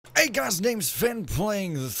Hey guys, name's Fen,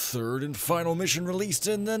 playing the third and final mission released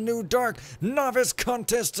in the Newdark Novice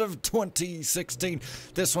Contest of 2016.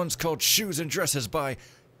 This one's called Shoes and Dresses by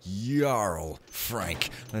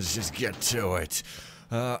JarlFrank. Let's just get to it.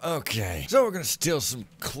 Okay. So we're gonna steal some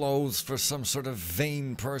clothes for some sort of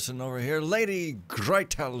vain person over here. Lady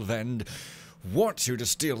Graitelvend wants you to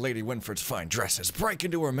steal Lady Wenford's fine dresses. Break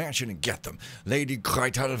into her mansion and get them. Lady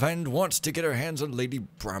Graitelvend wants to get her hands on Lady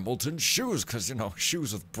Brambleton's shoes, because, you know,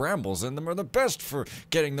 shoes with brambles in them are the best for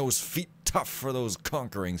getting those feet tough for those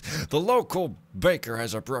conquerings. The local baker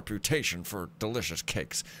has a reputation for delicious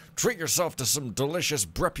cakes. Treat yourself to some delicious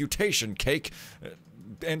reputation cake.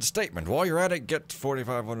 End statement. While you're at it, get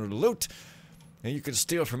 4,500 loot. And you can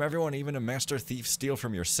steal from everyone, even a master thief steal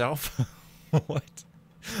from yourself. What?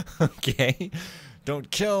 Okay.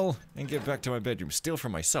 Don't kill and get back to my bedroom. Steal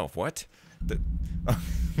from myself. What?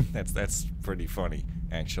 That's pretty funny,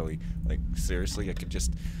 actually. Like, seriously, I could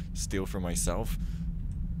just steal from myself?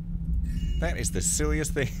 That is the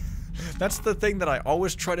silliest thing. That's the thing that I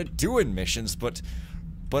always try to do in missions, but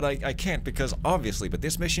I can't, because obviously, but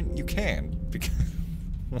this mission you can, because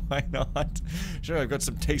why not? Sure, I've got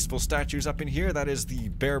some tasteful statues up in here. That is the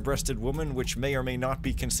bare-breasted woman, which may or may not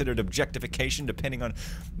be considered objectification, depending on,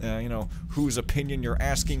 you know, whose opinion you're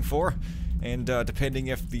asking for. And depending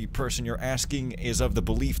if the person you're asking is of the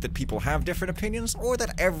belief that people have different opinions, or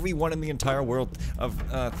that everyone in the entire world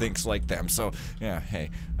thinks like them. So, yeah,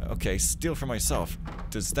 hey, okay, steal for myself.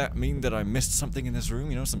 Does that mean that I missed something in this room?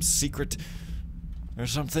 You know, some secret or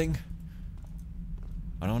something?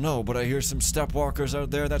 I don't know, but I hear some stepwalkers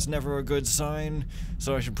out there. That's never a good sign.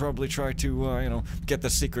 So I should probably try to, you know, get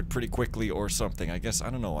the secret pretty quickly or something. I guess,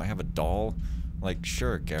 I don't know, I have a doll. Like,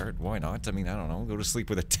 sure, Garrett, why not? I mean, I don't know, go to sleep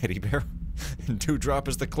with a teddy bear. And Dewdrop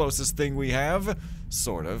is the closest thing we have.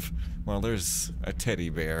 Sort of. Well, there's a teddy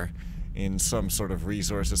bear in some sort of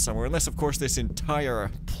resources somewhere. Unless, of course, this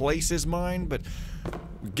entire place is mine, but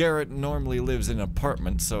Garrett normally lives in an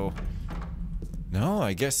apartment, so... No,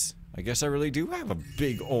 I guess I really do have a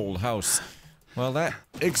big old house. Well, that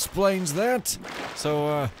explains that.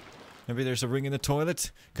 So, maybe there's a ring in the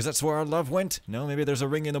toilet, because that's where our love went? No, maybe there's a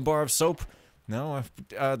ring in a bar of soap? No,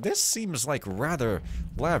 this seems like rather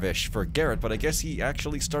lavish for Garrett, but I guess he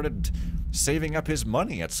actually started saving up his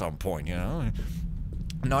money at some point, you know?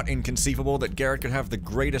 Not inconceivable that Garrett could have the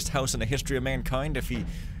greatest house in the history of mankind if he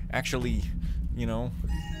actually, you know,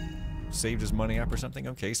 saved his money up or something.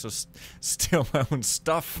 Okay, so steal my own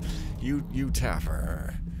stuff. You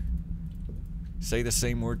tapper. Say the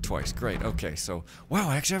same word twice. Great. Okay, so wow,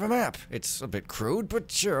 I actually have a map. It's a bit crude,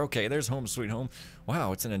 but sure. Okay, there's home sweet home.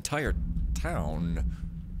 Wow, it's an entire town.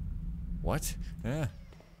 What? Yeah.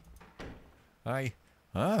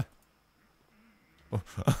 Huh?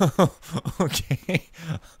 Okay.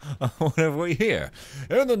 What have we here?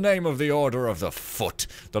 In the name of the Order of the Foot,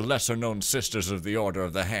 the lesser-known Sisters of the Order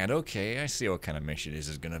of the Hand. Okay, I see what kind of mission this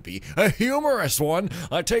is gonna be. A humorous one!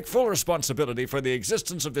 I take full responsibility for the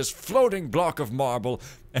existence of this floating block of marble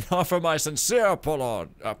and offer my sincere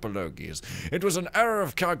apologies. It was an error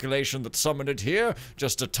of calculation that summoned it here,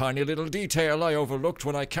 just a tiny little detail I overlooked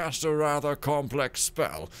when I cast a rather complex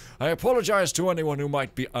spell. I apologize to anyone who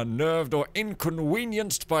might be unnerved or inconvenienced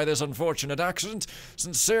by this unfortunate accident.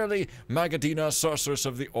 Sincerely, Magadina, Sorceress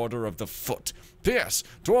of the Order of the Foot. P.S.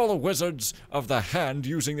 To all the wizards of the hand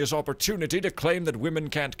using this opportunity to claim that women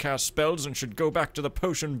can't cast spells and should go back to the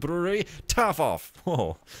potion brewery, tough off.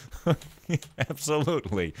 Whoa.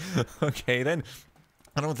 Absolutely. Okay, then.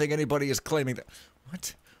 I don't think anybody is claiming that.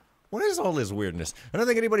 What? What is all this weirdness? I don't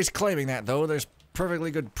think anybody's claiming that, though. There's perfectly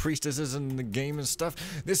good priestesses in the game and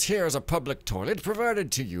stuff. This here is a public toilet provided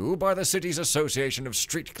to you by the city's Association of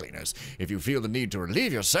Street Cleaners. If you feel the need to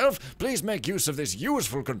relieve yourself, please make use of this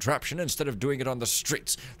useful contraption instead of doing it on the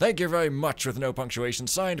streets. Thank you very much, with no punctuation.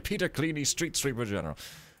 Signed, Peter Cleany, Street Sweeper General.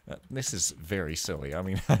 This is very silly. I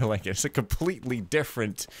mean, I like it. It's a completely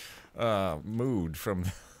different mood from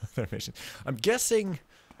the mission. I'm guessing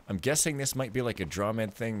this might be like a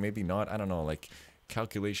drawmed thing. Maybe not. I don't know. Like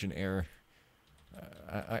calculation error.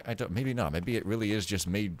 I don't. Maybe not. Maybe it really is just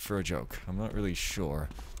made for a joke. I'm not really sure.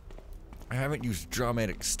 I haven't used drawmed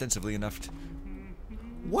extensively enough to...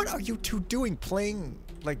 What are you two doing? Playing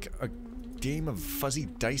like a game of fuzzy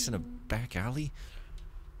dice in a back alley?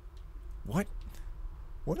 What?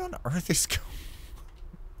 What on earth is going...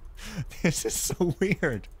 This is so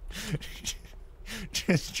weird.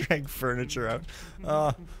 Just drag furniture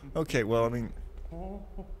out. Okay, well, I mean...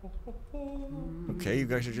 Okay, you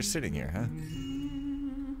guys are just sitting here, huh?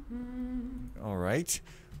 Alright.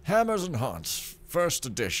 Hammers and Haunts, First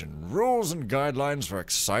Edition. Rules and guidelines for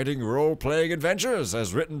exciting role-playing adventures,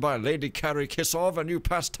 as written by Lady Carrie Kissov, a new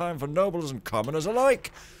pastime for nobles and commoners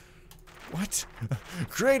alike. What?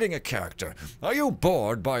 Creating a character. Are you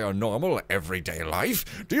bored by your normal, everyday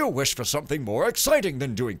life? Do you wish for something more exciting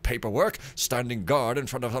than doing paperwork, standing guard in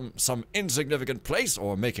front of some insignificant place,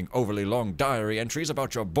 or making overly long diary entries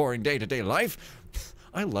about your boring day-to-day life?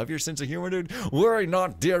 I love your sense of humor, dude. Worry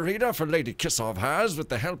not, dear reader, for Lady Kissov has, with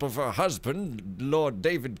the help of her husband, Lord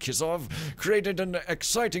David Kissov, created an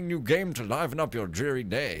exciting new game to liven up your dreary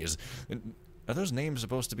days. Are those names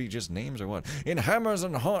supposed to be just names or what? In Hammers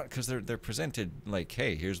and Haunts, because they're presented like,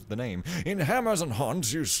 hey, here's the name. In Hammers and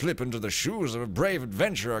Haunts, you slip into the shoes of a brave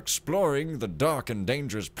adventurer exploring the dark and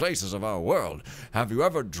dangerous places of our world. Have you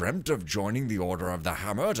ever dreamt of joining the Order of the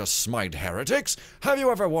Hammer to smite heretics? Have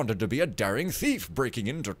you ever wanted to be a daring thief breaking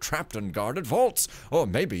into trapped and guarded vaults? Or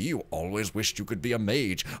maybe you always wished you could be a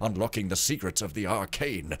mage, unlocking the secrets of the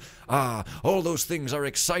arcane. Ah, all those things are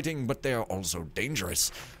exciting, but they are also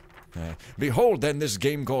dangerous. Behold then this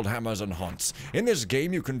game called Hammers and Haunts. In this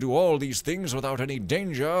game you can do all these things without any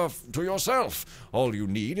danger to yourself. All you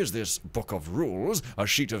need is this book of rules, a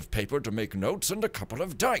sheet of paper to make notes, and a couple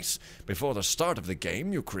of dice. Before the start of the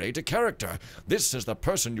game you create a character. This is the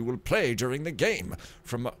person you will play during the game.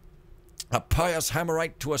 From a pious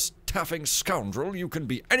Hammerite to a staffing scoundrel, you can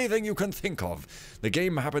be anything you can think of. The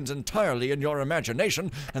game happens entirely in your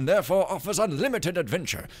imagination, and therefore offers unlimited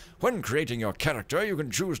adventure. When creating your character, you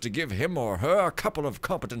can choose to give him or her a couple of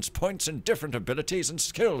competence points in different abilities and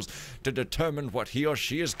skills to determine what he or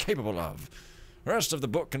she is capable of. The rest of the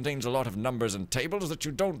book contains a lot of numbers and tables that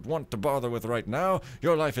you don't want to bother with right now.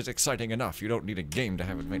 Your life is exciting enough. You don't need a game to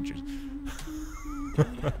have adventures.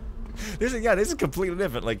 This is completely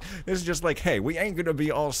different. Like, this is just like, hey, we ain't gonna be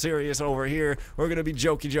all serious over here. We're gonna be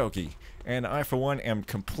jokey. And I, for one, am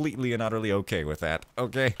completely and utterly okay with that.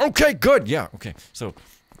 Okay? Okay, good! Yeah, okay. So,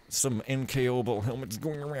 some NKO-able helmets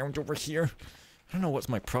going around over here. I don't know what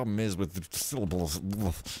my problem is with the syllables.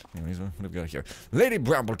 Anyways, what have we got here? Lady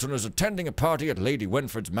Brambleton is attending a party at Lady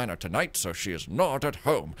Wenford's manor tonight, so she is not at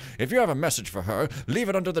home. If you have a message for her, leave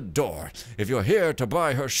it under the door. If you're here to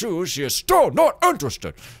buy her shoes, she is still not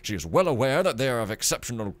interested. She is well aware that they are of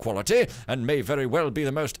exceptional quality, and may very well be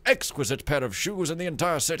the most exquisite pair of shoes in the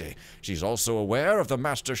entire city. She's also aware of the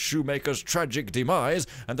master shoemaker's tragic demise,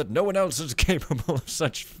 and that no one else is capable of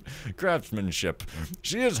such craftsmanship.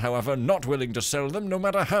 She is, however, not willing to sell them no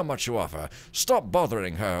matter how much you offer. Stop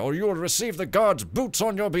bothering her, or you will receive the guard's boots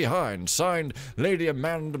on your behind. Signed, Lady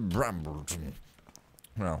Amanda Brambleton.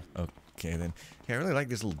 Well, okay then. Yeah, I really like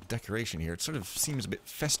this little decoration here. It sort of seems a bit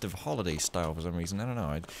festive holiday style for some reason. I don't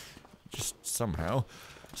know. Just somehow.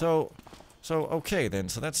 So okay then.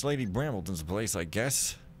 So that's Lady Brambleton's place, I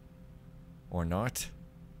guess. Or not.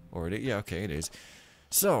 Or it is. Yeah, okay, it is.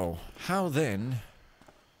 So, how then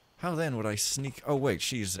would I sneak... Oh, wait,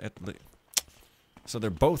 she's at the... So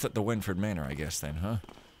they're both at the Wenford Manor, I guess, then, huh?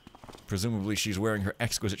 Presumably she's wearing her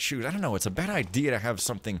exquisite shoes. I don't know, it's a bad idea to have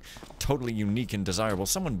something totally unique and desirable.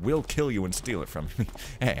 Someone will kill you and steal it from you.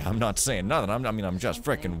 Hey, I'm not saying nothing. I'm just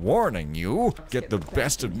frickin' warning you. Get the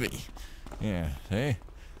best of me. Yeah, hey?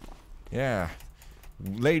 Yeah.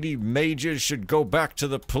 Lady mages should go back to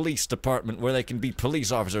the police department where they can be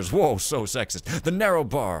police officers. Whoa, so sexist. The narrow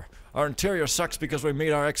bar. Our interior sucks because we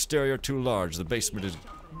made our exterior too large. The basement is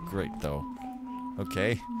great, though.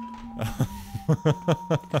 Okay.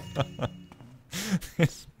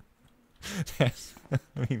 I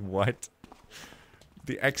mean, what?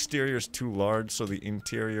 The exterior's too large, so the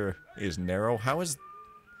interior is narrow? How does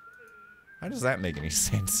that make any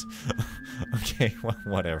sense? Okay, well,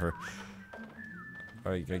 whatever.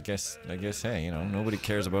 I guess, hey, you know, nobody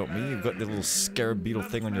cares about me. You've got the little scarab beetle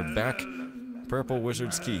thing on your back. Purple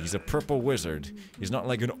wizard's key. He's a purple wizard. He's not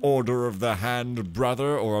like an Order of the Hand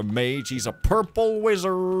brother or a mage. He's a purple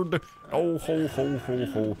wizard. Oh, ho, ho, ho,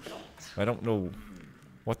 ho. I don't know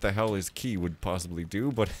what the hell his key would possibly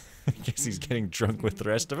do, but I guess he's getting drunk with the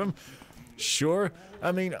rest of them. Sure.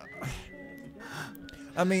 I mean,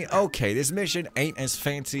 okay, this mission ain't as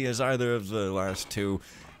fancy as either of the last two,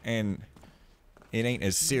 and it ain't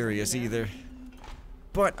as serious either.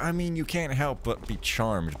 But, I mean, you can't help but be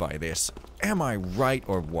charmed by this. Am I right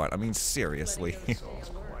or what? I mean, seriously.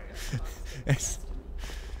 This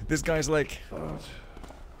guy's like,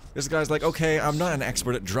 okay, I'm not an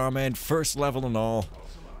expert at drama and first level and all.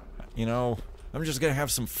 You know, I'm just gonna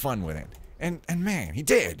have some fun with it. And man, he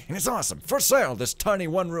did, and it's awesome. For sale, this tiny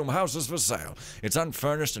one-room house is for sale. It's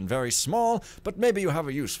unfurnished and very small, but maybe you have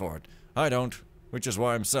a use for it. I don't, which is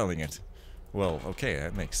why I'm selling it. Well, okay,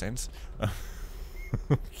 that makes sense.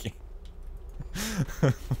 Okay.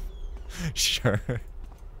 Sure.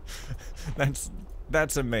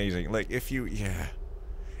 That's amazing. Like, if you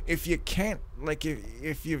can't, like,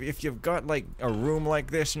 if you've got like a room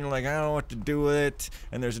like this and you're like, I don't know what to do with it,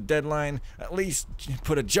 and there's a deadline, at least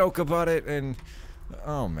put a joke about it. And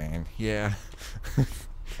oh man, yeah.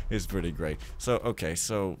 It's pretty great. So okay,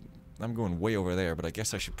 so I'm going way over there, but I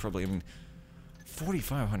guess I should probably, I mean,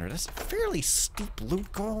 4,500, that's a fairly steep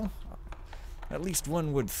loot goal, at least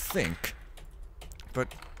one would think,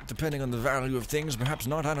 but depending on the value of things, perhaps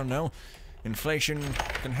not, I don't know. Inflation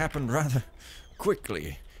can happen rather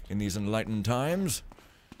quickly in these enlightened times.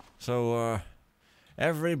 So,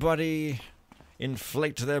 everybody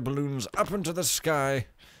inflate their balloons up into the sky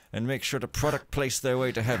and make sure to product place their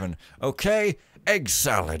way to heaven. Okay? Egg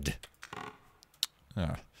salad.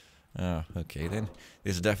 Oh, okay then.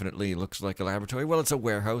 This definitely looks like a laboratory. Well, it's a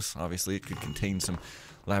warehouse. Obviously, it could contain some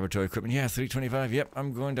laboratory equipment. Yeah, 325. Yep,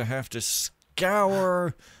 I'm going to have to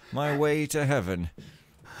scour my way to heaven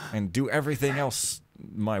and do everything else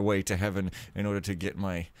my way to heaven in order to get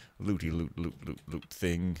my loot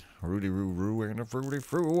thing. Rudy roo roo and a fruity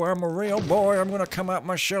froo. I'm a real boy. I'm gonna come out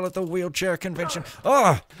my shell at the wheelchair convention.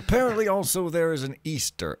 Ah! Apparently also there is an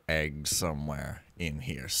Easter egg somewhere in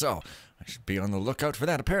here. So I should be on the lookout for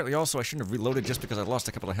that. Apparently also I shouldn't have reloaded just because I lost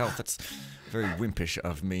a couple of health. That's very wimpish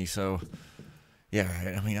of me. So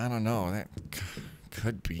yeah, I mean, I don't know. That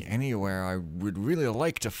could be anywhere. I would really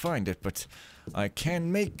like to find it, but I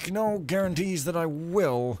can make no guarantees that I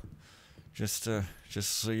will. Just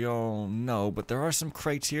so y'all know. But there are some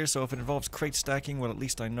crates here, so if it involves crate stacking, well, at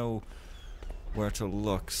least I know where to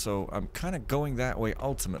look. So I'm kind of going that way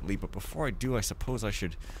ultimately, but before I do, I suppose I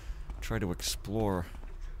should try to explore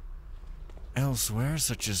elsewhere,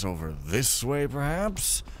 such as over this way,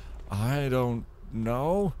 perhaps? I don't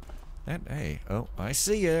know. Hey, oh, I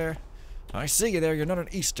see you there. I see you there. You're not an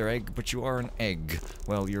Easter egg, but you are an egg.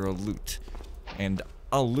 Well, you're a loot. And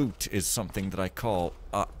a loot is something that I call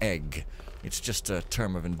a egg. It's just a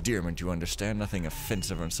term of endearment, you understand? Nothing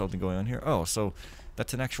offensive or insulting going on here. Oh, so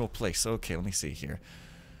that's an actual place. Okay, let me see here.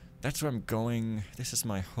 That's where I'm going. This is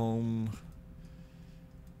my home.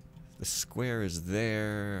 The square is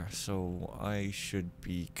there, so I should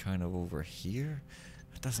be kind of over here.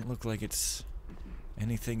 It doesn't look like it's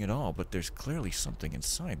anything at all, but there's clearly something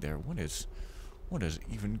inside there. What is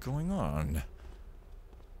even going on?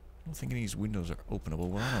 I don't think any of these windows are openable.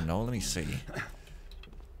 Well, I don't know. Let me see.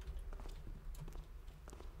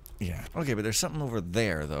 Yeah. Okay, but there's something over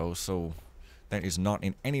there, though, so that is not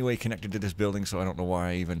in any way connected to this building, so I don't know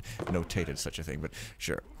why I even notated such a thing, but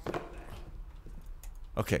sure.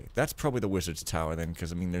 Okay, that's probably the wizard's tower, then,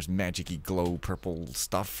 because, I mean, there's magic-y glow purple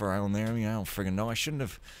stuff around there. I mean, I don't friggin' know. I shouldn't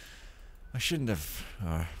have,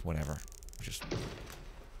 whatever. Just...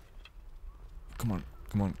 Come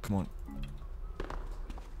on.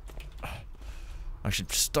 I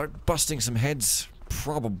should start busting some heads,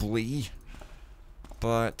 probably.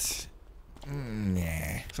 But,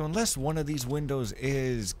 nah. So unless one of these windows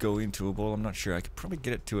is go-intoable, I'm not sure. I could probably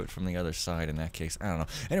get it to it from the other side in that case. I don't know.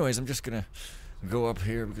 Anyways, I'm just gonna go up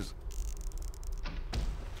here because...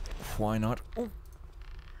 Why not? Oh.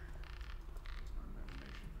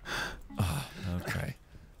 Okay.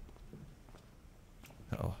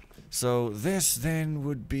 Oh. So this then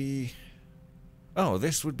would be... Oh,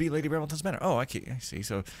 this would be Lady Brambleton's manor. Oh, I see.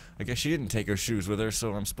 So I guess she didn't take her shoes with her,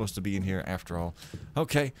 so I'm supposed to be in here after all.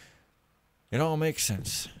 Okay. It all makes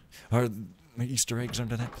sense. Are the Easter eggs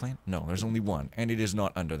under that plant? No, there's only one, and it is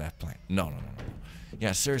not under that plant. No.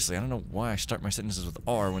 Yeah, seriously, I don't know why I start my sentences with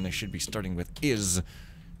R when they should be starting with is.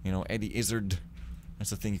 You know, Eddie Izzard. That's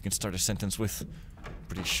the thing you can start a sentence with.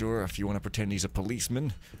 Pretty sure if you want to pretend he's a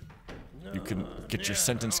policeman, you can get your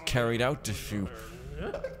sentence carried out if you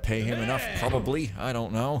pay him enough, probably. I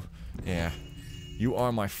don't know. Yeah. You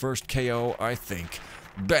are my first KO, I think.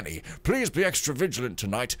 Benny, please be extra vigilant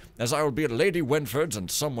tonight, as I will be at Lady Wenford's and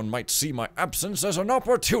someone might see my absence as an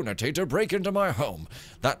opportunity to break into my home.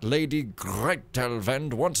 That Lady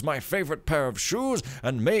Graitelvend wants my favorite pair of shoes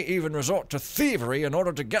and may even resort to thievery in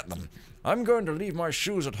order to get them. I'm going to leave my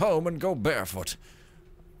shoes at home and go barefoot.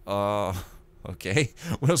 Okay.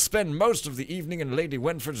 We'll spend most of the evening in Lady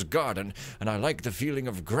Wenford's garden, and I like the feeling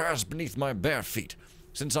of grass beneath my bare feet.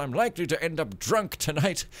 Since I'm likely to end up drunk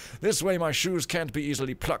tonight, this way my shoes can't be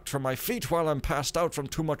easily plucked from my feet while I'm passed out from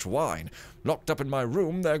too much wine. Locked up in my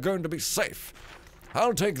room, they're going to be safe.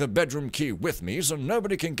 I'll take the bedroom key with me so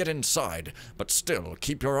nobody can get inside. But still,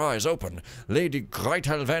 keep your eyes open. Lady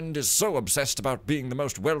Graitelvend is so obsessed about being the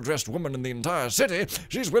most well-dressed woman in the entire city,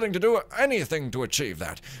 she's willing to do anything to achieve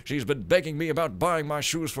that. She's been begging me about buying my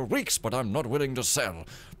shoes for weeks, but I'm not willing to sell.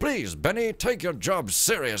 Please, Benny, take your job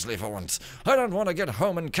seriously for once. I don't want to get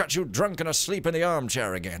home and catch you drunk and asleep in the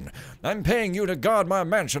armchair again. I'm paying you to guard my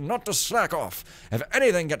mansion, not to slack off. If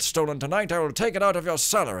anything gets stolen tonight, I will take it out of your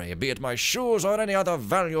salary, be it my shoes or any other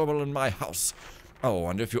valuable in my house. Oh,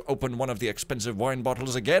 and if you open one of the expensive wine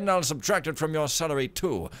bottles again, I'll subtract it from your salary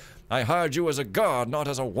too. I hired you as a guard, not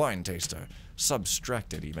as a wine taster.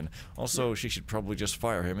 Subtracted, even. Also, she should probably just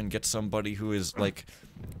fire him and get somebody who is, like,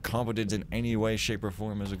 competent in any way, shape, or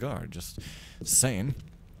form as a guard. Just saying.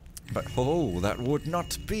 But, oh, that would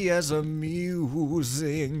not be as amusing.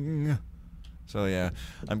 So, yeah.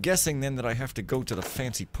 I'm guessing then that I have to go to the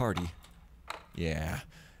fancy party. Yeah.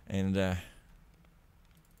 And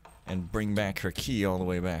bring back her key all the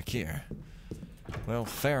way back here. Well,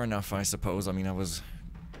 fair enough, I suppose. I mean, I was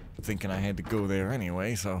thinking I had to go there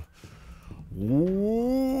anyway, so...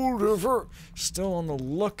 whatever. Still on the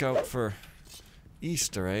lookout for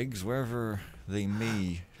Easter eggs, wherever they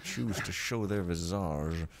may choose to show their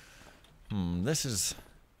visage. This is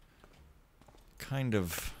kind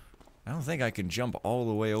of... I don't think I can jump all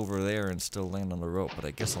the way over there and still land on the rope, but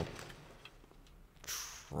I guess I'll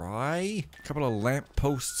try. A couple of lamp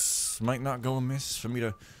posts might not go amiss for me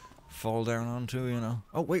to fall down onto, you know.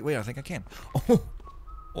 Oh, wait, I think I can.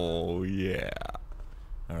 Oh, yeah.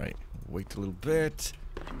 Alright, wait a little bit.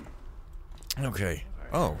 Okay.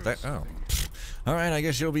 Oh, alright, I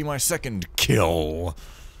guess you'll be my second kill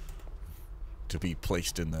to be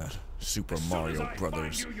placed in the Super Mario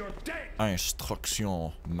Brothers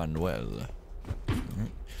Instruction Manual.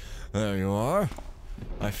 There you are.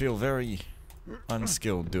 I feel very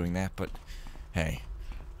unskilled doing that, but hey,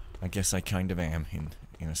 I guess I kind of am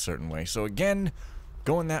in a certain way. So again,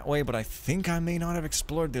 going that way, but I think I may not have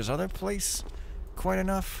explored this other place quite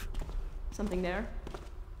enough. Something there?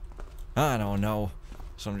 I don't know.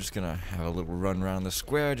 So I'm just gonna have a little run around the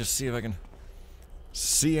square, just see if I can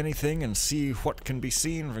see anything and see what can be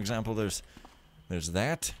seen. For example, there's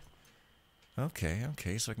that.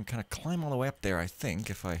 Okay, so I can kind of climb all the way up there, I think,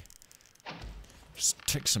 if I just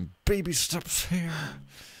take some baby steps here.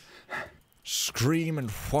 Scream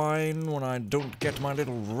and whine when I don't get my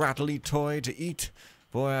little rattly toy to eat.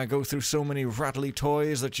 Boy, I go through so many rattly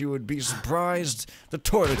toys that you would be surprised the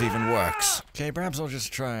toilet even works. Okay, perhaps I'll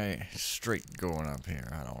just try straight going up here.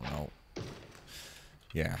 I don't know.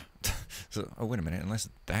 Yeah. So, oh, wait a minute. Unless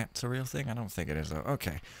that's a real thing? I don't think it is, though.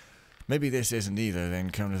 Okay. Maybe this isn't either, then,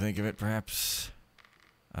 come to think of it, perhaps.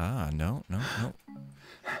 Ah, no.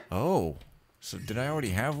 Oh. So, did I already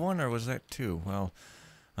have one, or was that two? Well,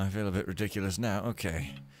 I feel a bit ridiculous now.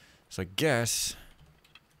 Okay. So, I guess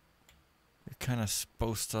you're kind of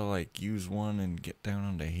supposed to, like, use one and get down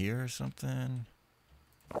onto here or something.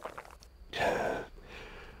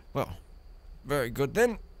 Well, very good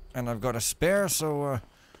then. And I've got a spare, so,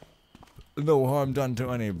 no harm done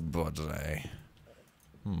to anybody.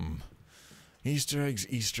 Easter eggs.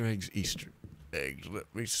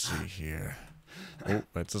 Let me see here. Oh,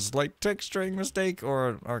 that's a slight texturing mistake, or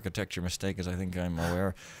an architecture mistake, as I think I'm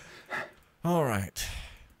aware. Alright.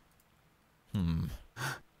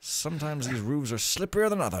 Sometimes these roofs are slipperier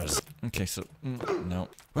than others. Okay, so, no.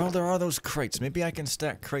 Well, there are those crates. Maybe I can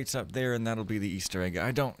stack crates up there and that'll be the Easter egg.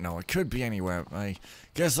 I don't know. It could be anywhere. I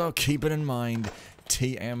guess I'll keep it in mind.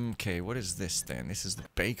 TMK. What is this then? This is the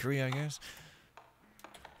bakery, I guess?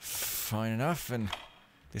 Fine enough, and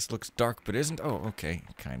this looks dark but isn't. Oh, okay.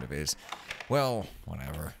 It kind of is. Well,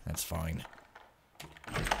 whatever. That's fine.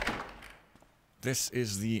 This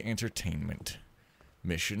is the entertainment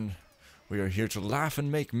mission. We are here to laugh and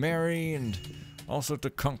make merry, and also to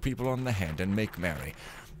conk people on the head and make merry.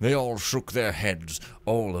 They all shook their heads,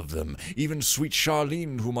 all of them, even sweet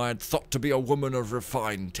Charlene, whom I had thought to be a woman of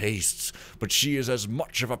refined tastes, but she is as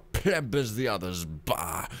much of a pleb as the others.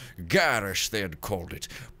 Bah! Garish, they had called it.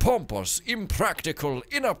 Pompous, impractical,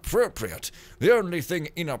 inappropriate. The only thing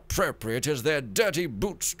inappropriate is their dirty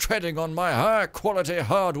boots treading on my high-quality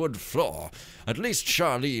hardwood floor. At least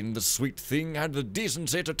Charlene, the sweet thing, had the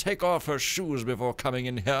decency to take off her shoes before coming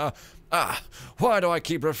in here. Ah, why do I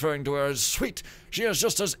keep referring to her as sweet? She is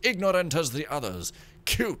just as ignorant as the others.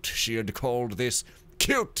 Cute, she had called this.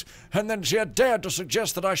 Cute! And then she had dared to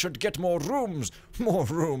suggest that I should get more rooms. More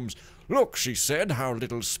rooms. Look, she said, how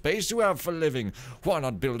little space you have for living. Why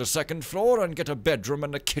not build a second floor and get a bedroom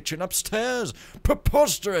and a kitchen upstairs?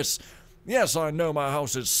 Preposterous! Yes, I know my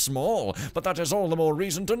house is small, but that is all the more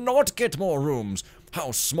reason to not get more rooms.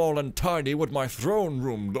 How small and tiny would my throne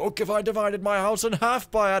room look if I divided my house in half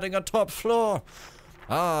by adding a top floor?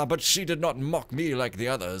 Ah, but she did not mock me like the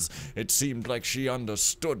others. It seemed like she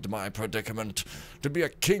understood my predicament. To be a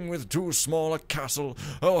king with too small a castle,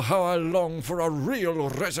 oh, how I long for a real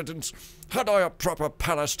residence. Had I a proper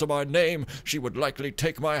palace to my name, she would likely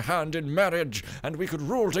take my hand in marriage, and we could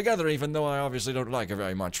rule together, even though I obviously don't like her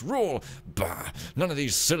very much. Rule? Bah! None of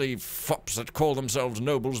these silly fops that call themselves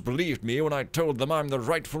nobles believed me when I told them I'm the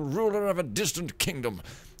rightful ruler of a distant kingdom.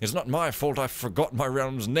 It's not my fault I forgot my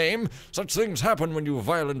realm's name. Such things happen when you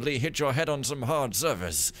violently hit your head on some hard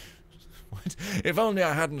surface. What? If only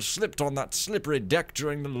I hadn't slipped on that slippery deck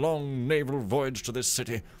during the long naval voyage to this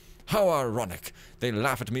city. How ironic. They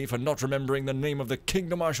laugh at me for not remembering the name of the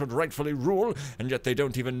kingdom I should rightfully rule, and yet they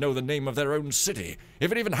don't even know the name of their own city.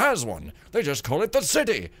 If it even has one, they just call it the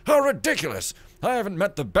city. How ridiculous! I haven't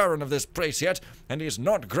met the baron of this place yet, and he's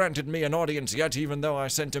not granted me an audience yet, even though I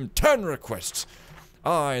sent him 10 requests.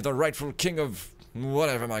 I, the rightful king of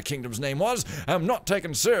whatever my kingdom's name was, am not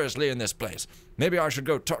taken seriously in this place. Maybe I should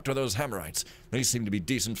go talk to those Hammerites. They seem to be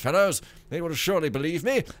decent fellows. They will surely believe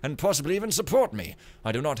me, and possibly even support me.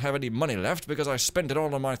 I do not have any money left because I spent it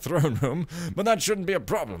all on my throne room, but that shouldn't be a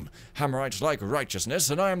problem. Hammerites like righteousness,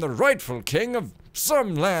 and I am the rightful king of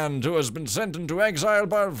some land who has been sent into exile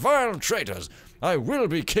by vile traitors. I will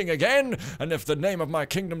be king again, and if the name of my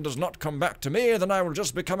kingdom does not come back to me, then I will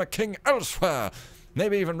just become a king elsewhere.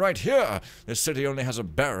 Maybe even right here. This city only has a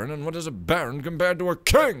baron, and what is a baron compared to a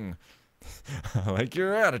king? I like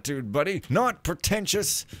your attitude, buddy. Not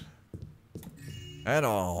pretentious at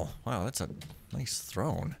all. Wow, that's a nice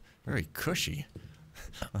throne. Very cushy.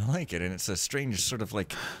 I like it, and it's a strange sort of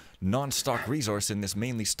like non-stock resource in this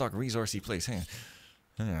mainly stock resourcey place.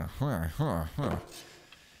 The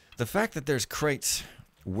fact that there's crates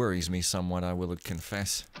worries me somewhat, I will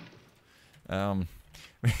confess.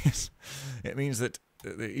 It means that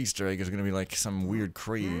the Easter egg is going to be like some weird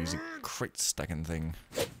crazy crate stacking thing.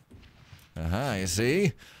 Aha, you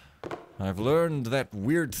see? I've learned that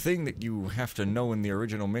weird thing that you have to know in the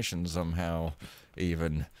original mission somehow,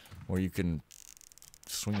 even. Where you can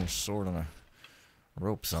swing a sword on a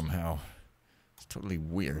rope somehow. It's totally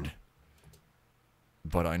weird.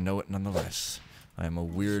 But I know it nonetheless. I am a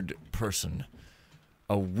weird person.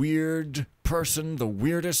 A weird person, the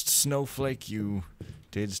weirdest snowflake you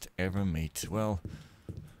didst ever meet. Well,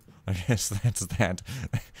 I guess that's that.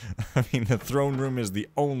 I mean, the throne room is the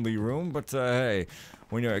only room, but hey,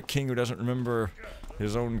 when you're a king who doesn't remember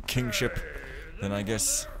his own kingship, then I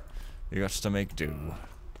guess you got to make do.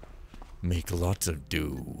 Make lots of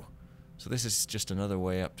do. So this is just another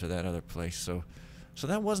way up to that other place. So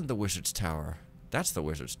that wasn't the Wizard's Tower. That's the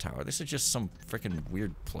Wizard's Tower. This is just some freaking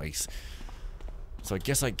weird place. So I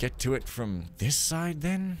guess I get to it from this side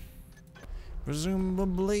then?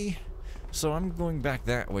 Presumably. So I'm going back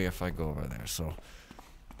that way if I go over there. So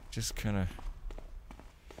just kind of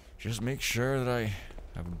just make sure that I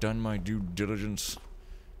have done my due diligence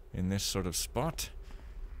in this sort of spot.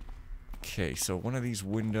 Okay, so one of these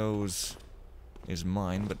windows is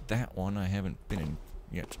mine, but that one I haven't been in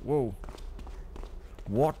yet. Whoa.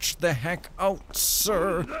 Watch the heck out,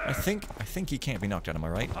 sir. I think he can't be knocked out, am I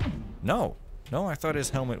right? No. No, I thought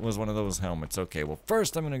his helmet was one of those helmets. Okay, well,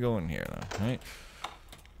 first I'm gonna go in here, though, right?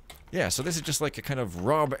 Yeah, so this is just like a kind of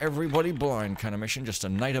rob everybody blind kind of mission, just a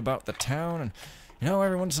night about the town, and, you know,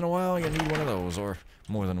 every once in a while you need one of those, or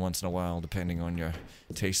more than once in a while, depending on your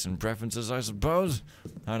tastes and preferences, I suppose.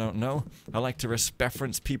 I don't know. I like to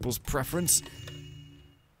reference people's preference.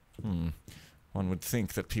 One would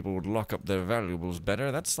think that people would lock up their valuables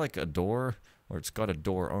better. That's like a door, or it's got a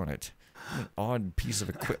door on it. An odd piece of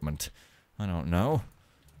equipment. I don't know.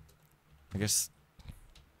 I guess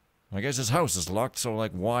his house is locked, so,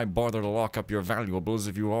 like, why bother to lock up your valuables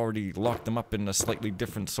if you already locked them up in a slightly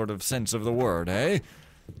different sort of sense of the word, eh?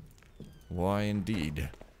 Why, indeed.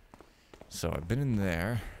 So, I've been in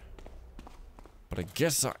there. But I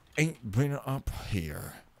guess I ain't been up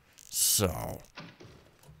here. So.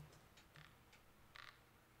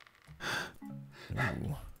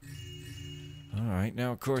 Ooh. Alright,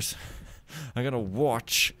 now, of course, I gotta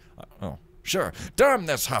watch. Oh. Sure, damn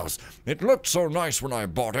this house. It looked so nice when I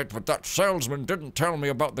bought it, but that salesman didn't tell me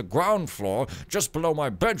about the ground floor. Just below my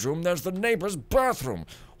bedroom, there's the neighbor's bathroom.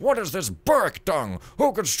 What is this barrack dung?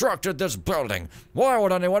 Who constructed this building? Why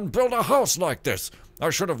would anyone build a house like this? I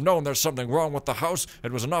should have known there's something wrong with the house.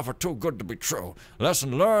 It was an offer too good to be true.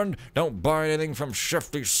 Lesson learned, don't buy anything from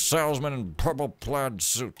shifty salesmen in purple plaid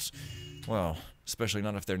suits. Well, especially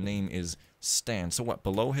not if their name is Stan. So what,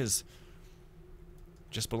 below his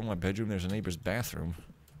just below my bedroom there's a neighbor's bathroom.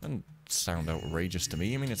 Doesn't sound outrageous to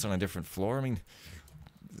me. I mean, it's on a different floor. I mean,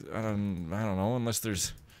 I don't know, unless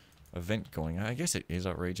there's a vent going. I guess it is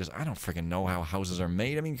outrageous. I don't freaking know how houses are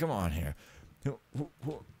made. I mean, come on here.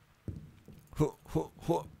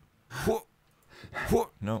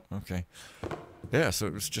 No, okay. Yeah, so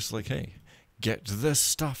it was just like, hey, get this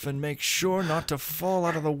stuff and make sure not to fall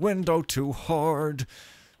out of the window too hard.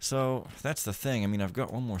 So, that's the thing. I mean, I've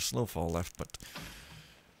got one more slow fall left, but...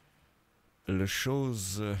 La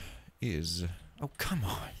chose is... Oh, come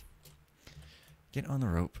on. Get on the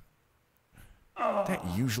rope. That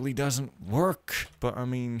usually doesn't work. But, I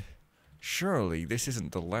mean, surely this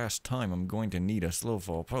isn't the last time I'm going to need a slow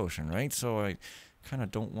fall potion, right? So I kind of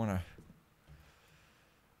don't want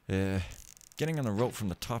to... getting on the rope from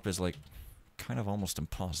the top is, like, kind of almost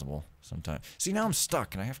impossible sometimes. See, now I'm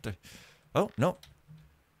stuck and I have to... Oh, no.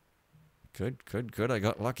 Good, good, good. I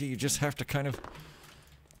got lucky. You just have to kind of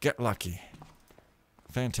get lucky.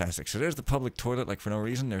 Fantastic. So there's the public toilet, like, for no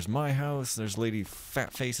reason. There's my house. There's Lady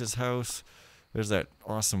Fatface's house. There's that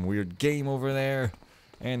awesome weird game over there.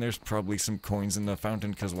 And there's probably some coins in the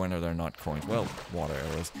fountain, because when are there not coins? Well, water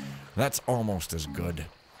arrows. That's almost as good,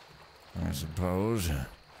 I suppose.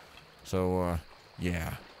 So,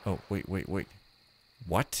 yeah. Oh, wait.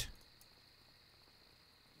 What?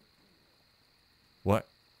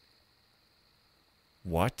 What?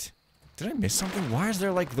 What? Did I miss something? Why is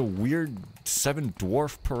there, like, the weird 7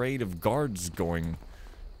 dwarf parade of guards going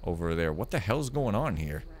over there? What the hell's going on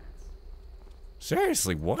here?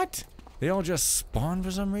 Seriously, what? They all just spawn for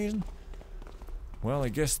some reason? Well, I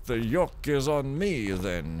guess the yoke is on me,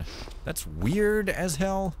 then. That's weird as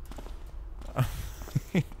hell.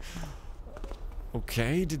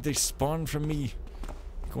 Okay, did they spawn from me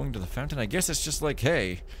going to the fountain? I guess it's just like,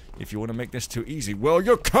 hey, if you want to make this too easy, well,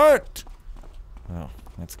 you can't! Oh,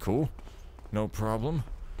 that's cool. No problem.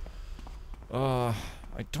 I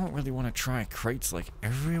don't really want to try crates, like,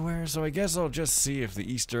 everywhere, so I guess I'll just see if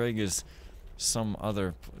the Easter egg is some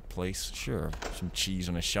other place. Sure, some cheese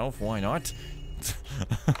on a shelf, why not?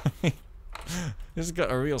 This has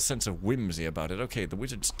got a real sense of whimsy about it. Okay, the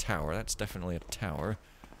wizard's tower, that's definitely a tower.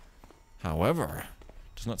 However,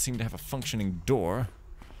 does not seem to have a functioning door.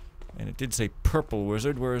 And it did say purple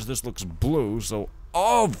wizard, whereas this looks blue, so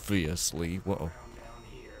obviously... Whoa.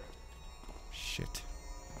 Shit.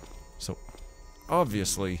 So,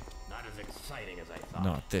 obviously... Not as exciting as I thought.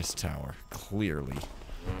 Not this tower, clearly.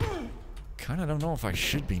 Kinda don't know if I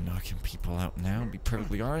should be knocking people out now, to be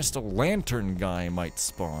perfectly honest. A lantern guy might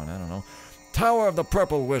spawn, I don't know. Tower of the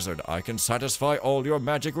Purple Wizard. I can satisfy all your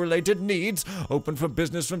magic-related needs. Open for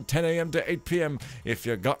business from 10 a.m. to 8 p.m. If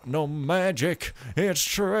you got no magic, it's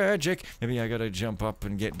tragic. Maybe I gotta jump up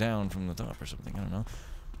and get down from the top or something, I don't know.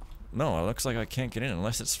 No, it looks like I can't get in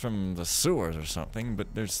unless it's from the sewers or something,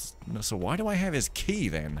 but there's... No, so why do I have his key,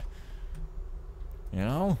 then? You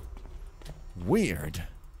know? Weird.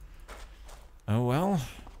 Oh, well.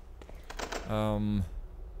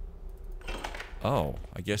 Oh,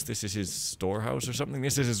 I guess this is his storehouse or something.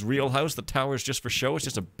 This is his real house. The tower's just for show. It's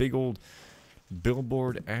just a big old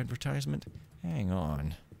billboard advertisement. Hang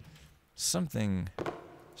on. Something's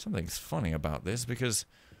funny about this, because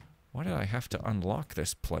why did I have to unlock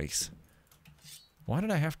this place? Why did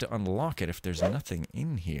I have to unlock it if there's nothing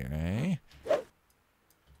in here, eh?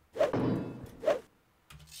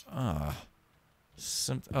 Oh,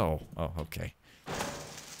 okay.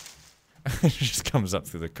 It just comes up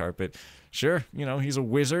through the carpet. Sure, you know, he's a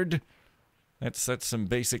wizard. That's some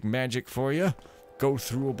basic magic for you. Go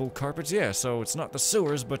throughable carpets. Yeah, so it's not the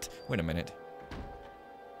sewers, but... Wait a minute.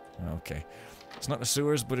 Okay. It's not the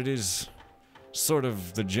sewers, but it is sort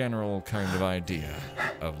of the general kind of idea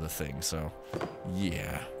of the thing, so...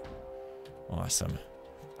 Yeah. Awesome.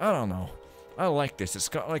 I don't know. I like this. It's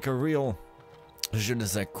got like a real... je ne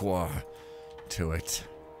sais quoi to it.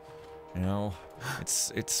 You know?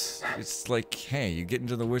 It's like, hey, you get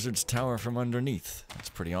into the wizard's tower from underneath. That's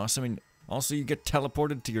pretty awesome. And also you get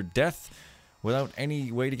teleported to your death without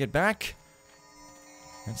any way to get back.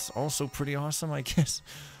 That's also pretty awesome, I guess.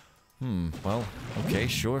 Well, okay,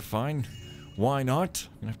 sure, fine. Why not?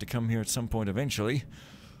 I'm gonna have to come here at some point eventually.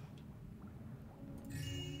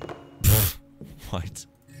 What?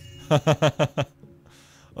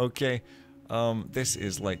 Okay, this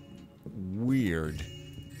is, like, weird.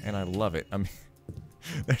 And I love it. I mean...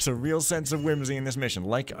 There's a real sense of whimsy in this mission,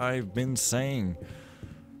 like I've been saying.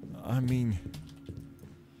 I mean...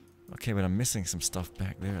 Okay, but I'm missing some stuff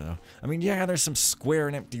back there, though. I mean, yeah, there's some square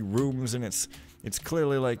and empty rooms, and it's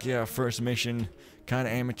clearly like, yeah, first mission, kind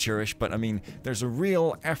of amateurish, but I mean, there's a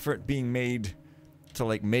real effort being made to,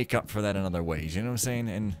 like, make up for that in other ways, you know what I'm saying?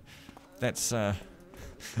 And that's,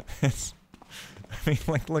 I mean,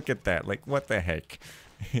 like, look at that. Like, what the heck?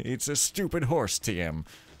 It's a stupid horse, TM.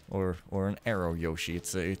 Or an arrow Yoshi.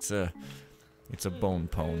 It's a bone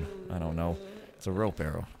pone. I don't know. It's a rope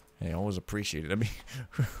arrow. Hey, always appreciate it. I mean,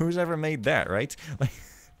 who's ever made that, right? Like,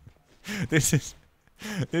 this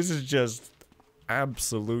is just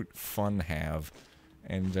absolute fun have.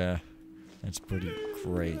 And, that's pretty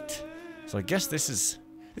great. So I guess this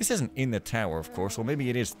isn't in the tower, of course. Well, maybe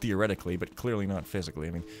it is theoretically, but clearly not physically.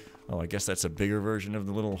 I mean, oh, I guess that's a bigger version of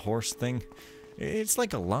the little horse thing. It's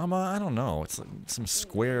like a llama, I don't know. It's like some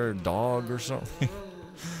square dog or something.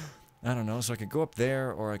 I don't know, so I could go up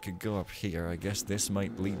there or I could go up here. I guess this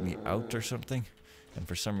might lead me out or something. And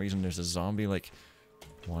for some reason there's a zombie, like,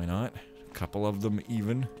 why not? A couple of them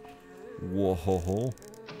even. Whoa-ho-ho.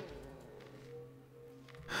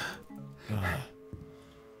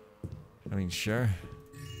 I mean, sure.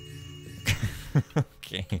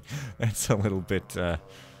 Okay, that's a little bit,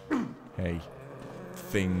 hey,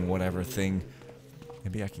 thing, whatever thing.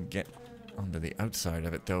 Maybe I can get onto the outside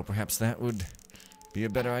of it, though. Perhaps that would be a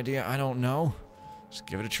better idea. I don't know. Just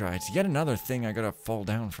give it a try. It's yet another thing I gotta fall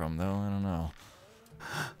down from, though. I don't know.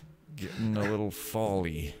 Getting a little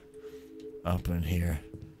folly up in here.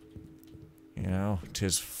 You know,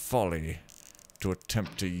 'tis folly to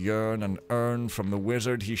attempt to yearn and earn from the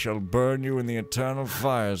wizard. He shall burn you in the eternal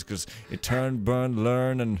fires, 'cause etern, burn,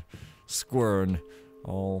 learn, and squirn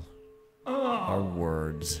all are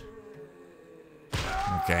words.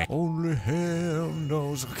 Okay. Only hell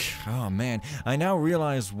knows. Oh man, I now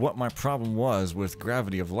realize what my problem was with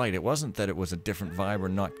Gravity of Light. It wasn't that it was a different vibe or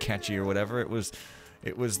not catchy or whatever. It was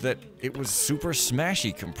that it was super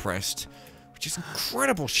smashy compressed, which is an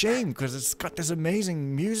incredible shame because it's got this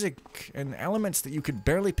amazing music and elements that you could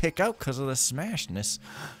barely pick out because of the smashedness.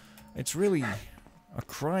 It's really a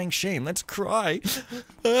crying shame. Let's cry.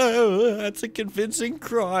 Oh, that's a convincing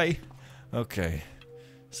cry. Okay,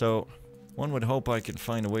 so one would hope I can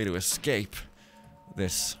find a way to escape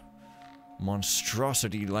this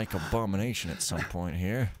monstrosity-like abomination at some point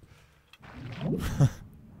here. I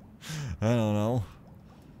don't know.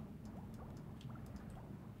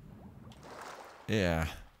 Yeah.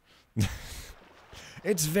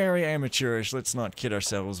 It's very amateurish, let's not kid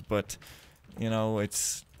ourselves, but, you know,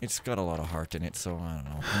 it's got a lot of heart in it, so I don't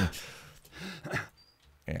know.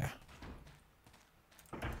 Yeah.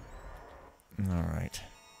 Alright.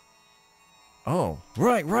 Oh,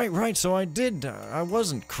 right, so I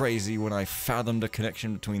wasn't crazy when I fathomed a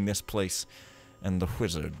connection between this place and the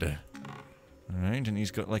wizard. Alright, and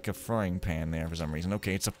he's got like a frying pan there for some reason.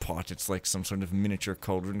 Okay, it's a pot, it's like some sort of miniature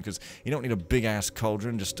cauldron, because you don't need a big-ass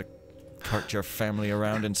cauldron just to cart your family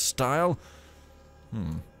around in style.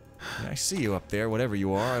 Yeah, I see you up there, whatever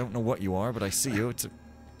you are. I don't know what you are, but I see you. It's a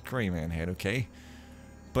gray man head, okay?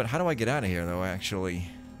 But how do I get out of here, though, actually?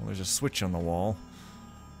 Well, there's a switch on the wall.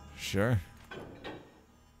 Sure.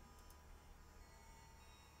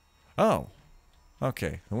 Oh.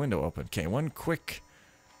 Okay, the window opened. Okay, one quick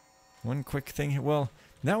thing here. Well,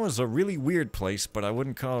 that was a really weird place, but I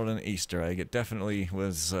wouldn't call it an Easter egg. It definitely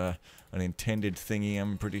was an intended thingy,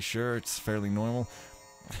 I'm pretty sure. It's fairly normal.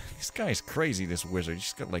 This guy's crazy, this wizard.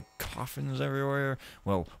 He's got, like, coffins everywhere.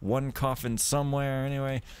 Well, one coffin somewhere,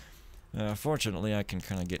 anyway. Fortunately, I can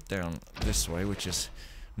kind of get down this way, which is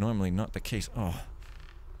normally not the case. Oh.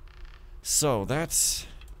 So, that's...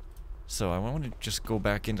 So, I want to just go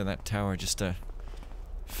back into that tower just to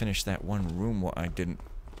finish that one room what I didn't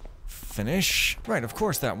finish. Right, of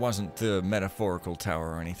course that wasn't the metaphorical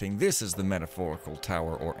tower or anything. This is the metaphorical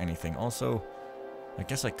tower or anything. Also, I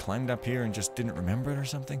guess I climbed up here and just didn't remember it or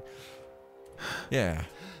something. Yeah.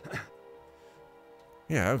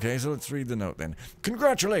 Yeah, okay, so let's read the note then.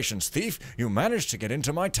 Congratulations, thief! You managed to get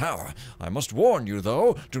into my tower. I must warn you,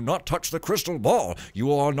 though, do not touch the crystal ball.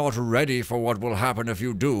 You are not ready for what will happen if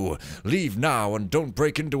you do. Leave now and don't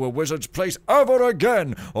break into a wizard's place ever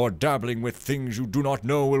again, or dabbling with things you do not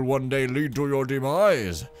know will one day lead to your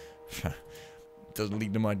demise. It doesn't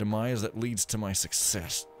lead to my demise, that leads to my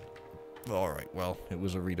success. Alright, well, it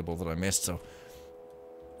was a readable that I missed, so...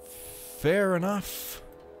 Fair enough.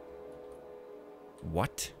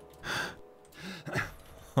 What?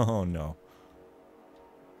 Oh no.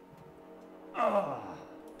 Oh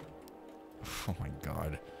my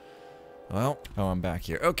god. Well, oh, I'm back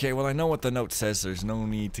here. Okay, well I know what the note says. There's no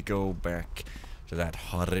need to go back to that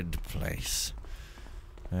horrid place.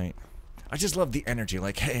 Right. I just love the energy.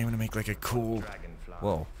 Like, hey, I'm gonna make like a cool...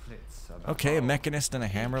 Whoa. Okay, a mechanist and a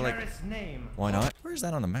hammer, like... Why not? Where's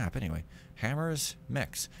that on the map, anyway? Hammers,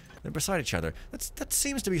 mechs. They're beside each other. That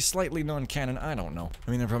seems to be slightly non-canon. I don't know.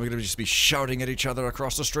 I mean, they're probably gonna just be shouting at each other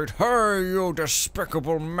across the street. Hey, you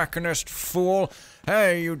despicable mechanist fool!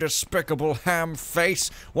 Hey, you despicable ham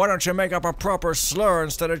face! Why don't you make up a proper slur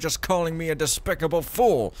instead of just calling me a despicable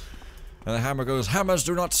fool? And the hammer goes, hammers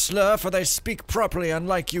do not slur, for they speak properly,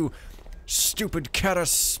 unlike you stupid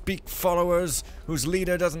Kara-speak followers, whose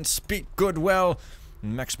leader doesn't speak good well.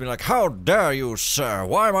 And Mech's be like, how dare you, sir?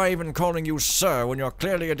 Why am I even calling you sir when you're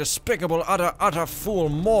clearly a despicable, utter fool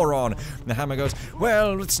moron? And the hammer goes,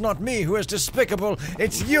 well, it's not me who is despicable,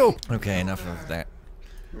 it's you! Okay, enough of that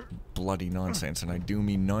bloody nonsense, and I do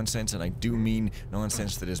mean nonsense, and I do mean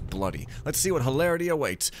nonsense that is bloody. Let's see what hilarity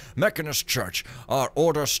awaits. Mechanist Church, our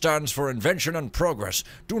order stands for invention and progress.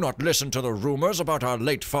 Do not listen to the rumors about our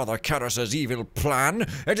late Father Karas's evil plan.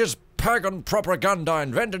 It is pagan propaganda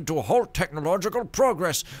invented to halt technological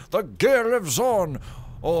progress. The gear lives on,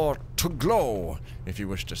 or to glow, if you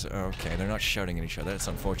wish to say. Okay, they're not shouting at each other. That's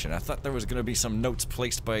unfortunate. I thought there was going to be some notes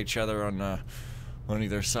placed by each other on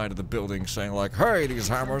either side of the building saying like, hey, these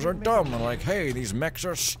hammers are dumb, and like, hey, these mechs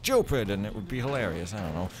are stupid, and it would be hilarious. I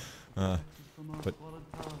don't know.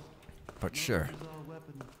 But sure.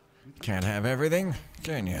 Can't have everything,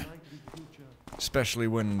 can you? Especially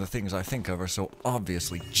when the things I think of are so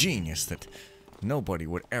obviously genius that nobody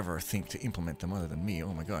would ever think to implement them other than me.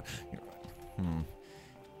 Oh my god.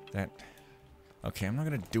 Okay, I'm not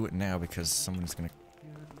gonna do it now because someone's gonna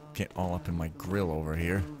get all up in my grill over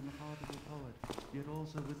here.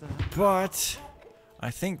 But I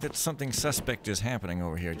think that something suspect is happening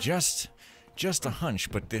over here. Just a hunch,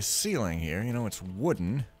 but this ceiling here, you know, it's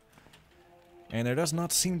wooden. And there does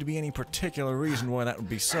not seem to be any particular reason why that would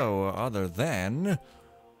be so, other than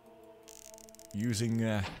using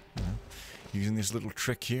this little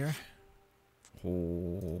trick here.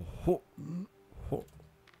 Oh,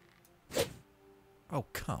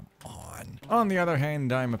 come on. On the other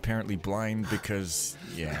hand, I'm apparently blind because,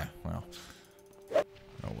 yeah, well.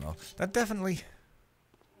 Oh well. That definitely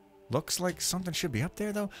looks like something should be up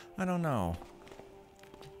there, though. I don't know.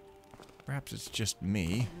 Perhaps it's just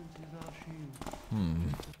me.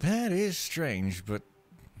 That is strange, but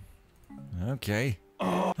okay.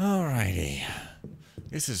 Alrighty.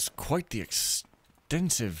 This is quite the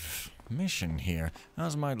extensive mission here.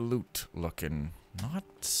 How's my loot looking? Not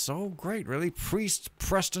so great, really. Priest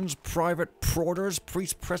Preston's private quarters,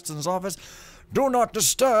 Priest Preston's office. Do not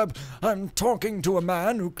disturb! I'm talking to a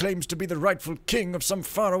man who claims to be the rightful king of some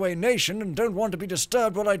faraway nation and don't want to be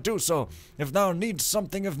disturbed while I do so. If thou needs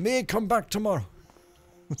something of me, come back tomorrow.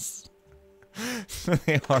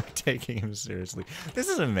 They are taking him seriously. This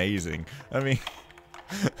is amazing. I mean,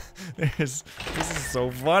 this is so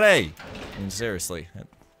funny. I mean, seriously.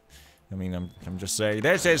 I mean, I'm just saying,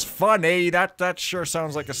 this is funny! That sure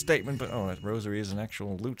sounds like a statement, but oh, that rosary is an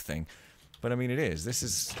actual loot thing. But I mean, it is. This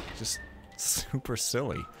is just super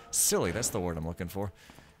silly. Silly, that's the word I'm looking for.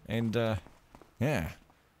 And, yeah,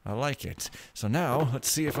 I like it. So now,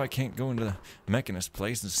 let's see if I can't go into the Mechanist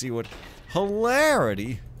place and see what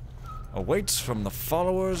hilarity awaits from the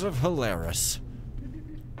followers of Hilarus.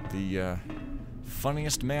 The,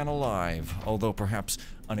 funniest man alive, although perhaps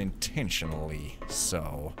unintentionally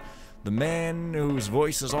so. The man whose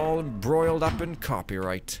voice is all embroiled up in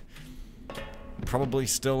copyright. Probably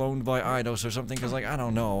still owned by Eidos or something, because, like, I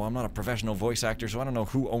don't know. I'm not a professional voice actor, so I don't know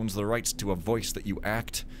who owns the rights to a voice that you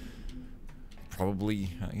act. Probably,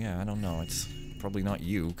 yeah, I don't know. It's probably not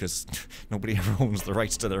you, because nobody ever owns the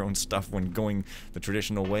rights to their own stuff when going the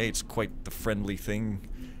traditional way. It's quite the friendly thing.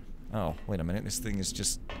 Oh, wait a minute. This thing is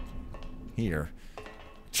just here.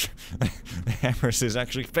 The Hammers is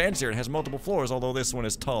actually fancier. It has multiple floors, although this one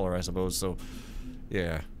is taller, I suppose, so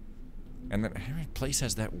yeah. And the place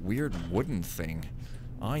has that weird wooden thing.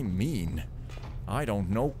 I mean, I don't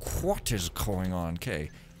know what is going on. Okay,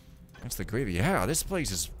 that's the gravy. Yeah, this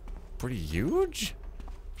place is pretty huge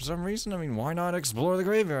for some reason. I mean, why not explore the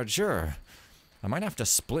graveyard? Sure. I might have to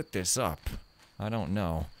split this up. I don't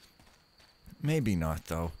know. Maybe not,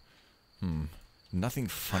 though. Nothing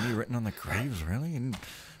funny written on the graves, really? And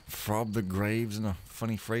frob the graves and a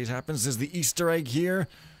funny phrase happens? Is the Easter egg here?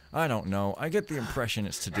 I don't know. I get the impression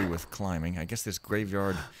it's to do with climbing. I guess this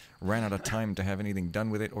graveyard ran out of time to have anything done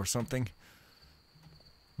with it or something.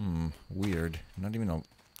 Weird. Not even a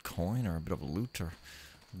coin or a bit of loot or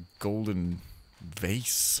golden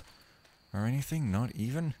vase or anything? Not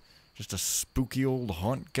even? Just a spooky old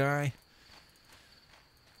haunt guy?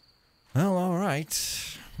 Well, alright.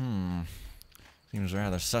 Seems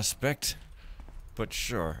rather suspect. But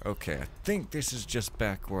sure, okay, I think this is just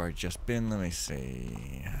back where I just been. Let me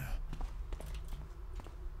see.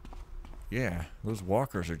 Yeah, those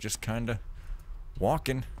walkers are just kinda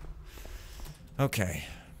walking. Okay.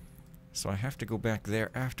 So I have to go back there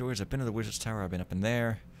afterwards. I've been to the Wizard's Tower. I've been up in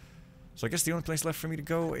there. So I guess the only place left for me to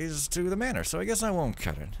go is to the manor. So I guess I won't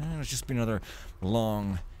cut it. It's just been another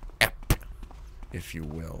long ep, if you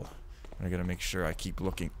will. I gotta make sure I keep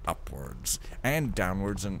looking upwards and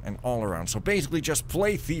downwards and all around. So basically just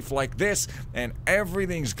play thief like this and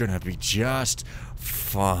everything's gonna be just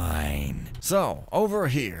fine. So, over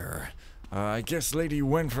here, I guess Lady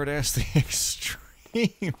Wenford asked the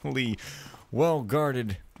extremely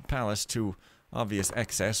well-guarded palace to obvious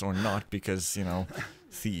excess or not because, you know,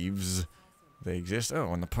 thieves, they exist.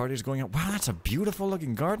 Oh, and the party's going on. Wow, that's a beautiful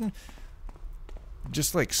looking garden.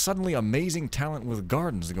 Just like suddenly amazing talent with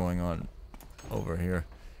gardens going on over here.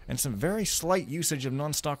 And some very slight usage of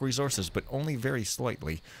non-stock resources, but only very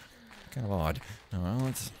slightly. Kind of odd.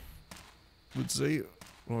 Let's see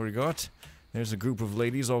what we got. There's a group of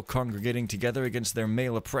ladies all congregating together against their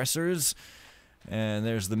male oppressors. And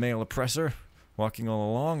there's the male oppressor walking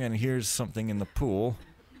all along, and here's something in the pool.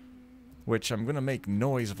 Which I'm gonna make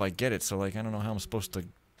noise if I get it, so like I don't know how I'm supposed to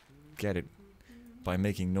get it by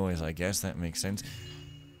making noise, I guess. That makes sense.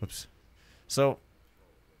 Whoops. So,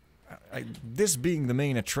 this being the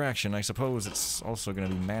main attraction, I suppose it's also gonna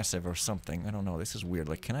be massive or something. I don't know, this is weird.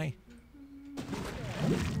 Like, can I...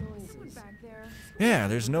 Yeah,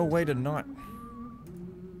 there's no way to not...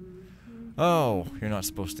 Oh, you're not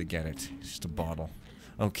supposed to get it. It's just a bottle.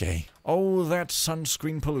 Okay. Oh, that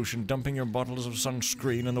sunscreen pollution, dumping your bottles of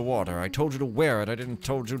sunscreen in the water. I told you to wear it, I didn't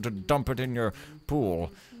told you to dump it in your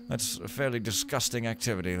pool. That's a fairly disgusting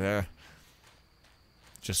activity there.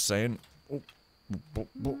 Just saying. Oh,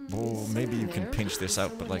 maybe you can pinch this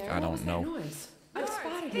out, but like, I don't know.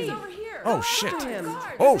 Oh, shit.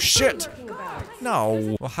 Oh, shit!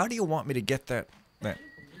 No! Well, how do you want me to get that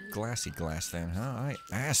glassy glass then, huh? I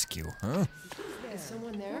ask you, huh? Is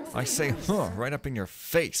someone there? I say, huh, right up in your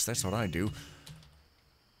face. That's what I do.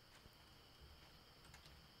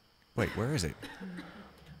 Wait, where is it?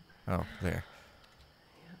 Oh, there.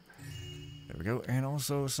 There we go. And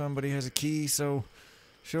also somebody has a key, so...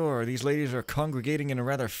 Sure, these ladies are congregating in a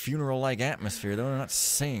rather funeral-like atmosphere, though they're not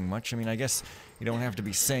saying much. I mean, I guess you don't have to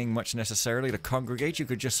be saying much necessarily to congregate. You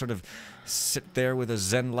could just sort of sit there with a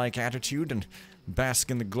zen-like attitude and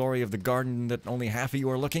bask in the glory of the garden that only half of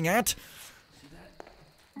you are looking at.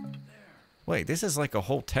 Wait, this is like a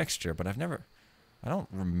whole texture, but I don't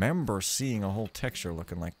remember seeing a whole texture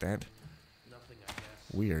looking like that.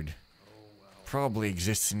 Weird. Probably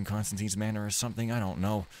exists in Constantine's Manor or something, I don't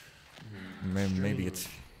know. Maybe it's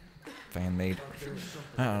fan-made.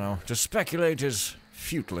 I don't know. To speculate is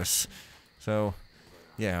futeless. So,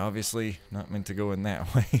 yeah, obviously not meant to go in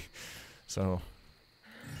that way. So,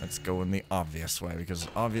 let's go in the obvious way, because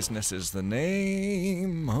obviousness is the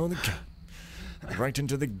name of the right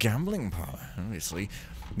into the gambling parlor, obviously.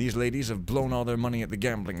 These ladies have blown all their money at the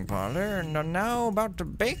gambling parlor and are now about to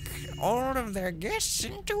bake all of their guests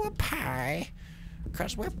into a pie.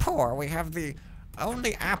 Because we're poor, we have the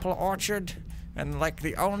only apple orchard and like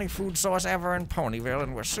the only food source ever in Ponyville,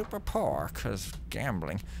 and we're super poor because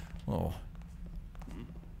gambling. Oh,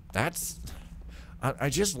 that's... I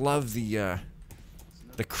just love the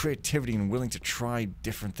creativity and willing to try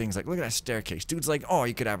different things. Like, look at that staircase. Dude's like, oh,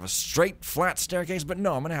 you could have a straight, flat staircase, but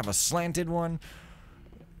no, I'm gonna have a slanted one.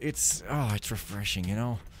 It's refreshing, you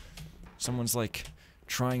know? Someone's like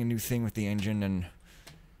trying a new thing with the engine and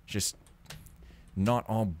just not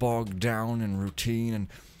all bogged down in routine and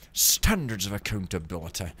standards of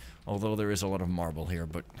accountability. Although there is a lot of marble here,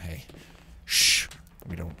 but hey, shh,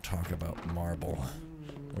 we don't talk about marble.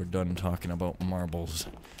 We're done talking about marbles.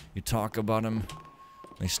 You talk about them,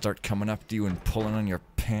 they start coming up to you and pulling on your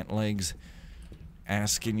pant legs,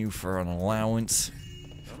 asking you for an allowance.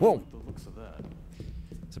 Whoa!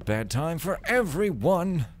 It's a bad time for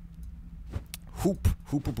everyone. Hoop,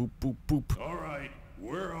 hoop, boop, boop, boop. All right,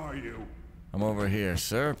 where are you? I'm over here,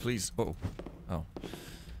 sir. Please. Oh.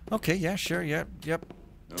 Okay, yeah, sure, yep.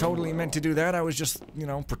 Totally meant to do that. I was just, you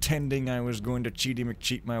know, pretending I was going to cheaty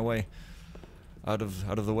McCheat my way out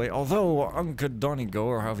of the way. Although Uncle Donigo,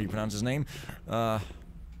 or however you pronounce his name,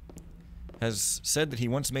 has said that he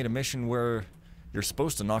once made a mission where you're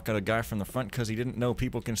supposed to knock out a guy from the front because he didn't know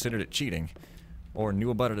people considered it cheating, or knew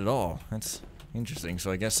about it at all. That's interesting.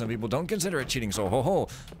 So I guess some people don't consider it cheating. So ho,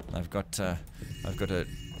 I've got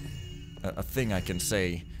a thing I can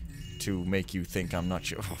say to make you think I'm not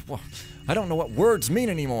sure. Oh, I don't know what words mean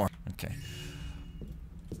anymore. Okay.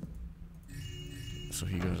 So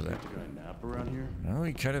he goes that. Got a nap around here? No,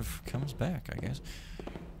 he kind of comes back, I guess.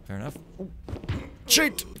 Fair enough. Ooh.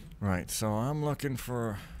 Cheat! Right, so I'm looking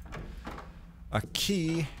for a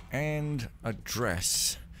key and a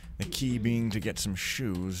dress. The key being to get some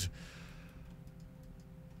shoes.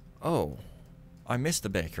 Oh. I missed the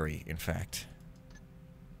bakery, in fact.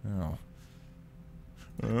 Oh.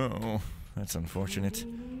 Oh. That's unfortunate.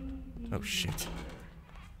 Oh, shit.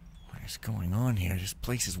 What is going on here? This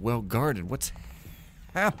place is well guarded. What's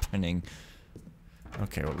happening?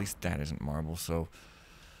 Okay, well, at least that isn't marble, so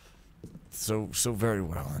very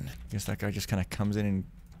well. And I guess that guy just kind of comes in and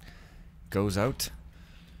goes out.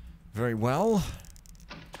 Very well.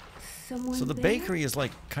 So the bakery is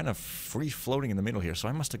like kind of free floating in the middle here, so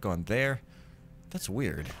I must have gone there. That's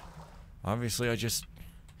weird. Obviously, I just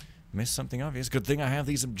missed something obvious. Good thing I have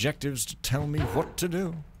these objectives to tell me what to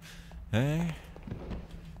do. Eh?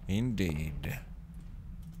 Indeed.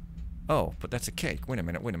 Oh, but that's a cake. Wait a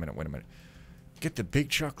minute, wait a minute, wait a minute. Get the big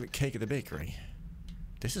chocolate cake at the bakery.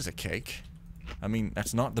 This is a cake. I mean,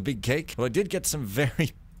 that's not the big cake. Well, I did get some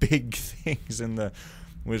very big things in the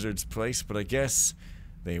wizard's place, but I guess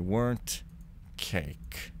they weren't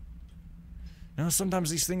cake. You know, sometimes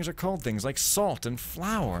these things are called things like salt and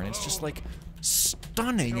flour, and it's just like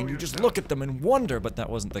stunning, and you just look at them and wonder, but that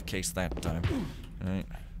wasn't the case that time. Right?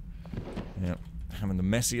 Yep. I'm the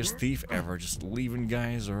messiest thief ever, just leaving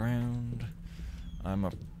guys around. I'm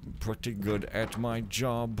pretty good at my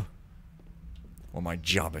job. Or my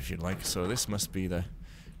job, if you'd like. So this must be the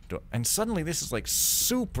door. And suddenly this is like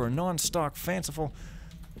super non-stock, fanciful.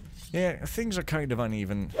 Yeah, things are kind of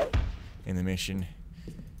uneven in the mission.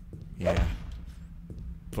 Yeah.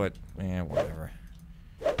 But, yeah, whatever.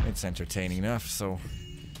 It's entertaining enough, so...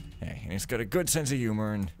 Hey, and it's got a good sense of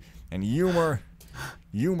humor, and humor...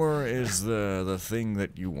 Humor is the thing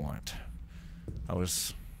that you want. I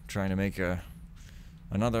was trying to make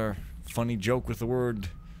another funny joke with the word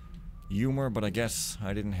humor, but I guess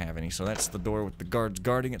I didn't have any. So that's the door with the guards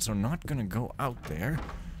guarding it, so I'm not gonna go out there.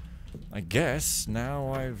 I guess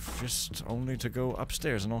now I've just only to go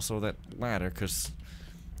upstairs, and also that ladder, because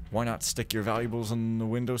why not stick your valuables on the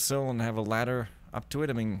windowsill and have a ladder up to it?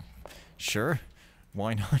 I mean, sure,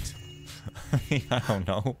 why not? I mean, I don't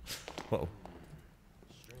know. Whoa.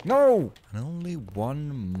 No! And only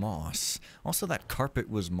one moss. Also, that carpet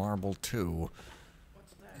was marble, too.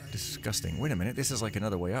 Disgusting. Wait a minute, this is like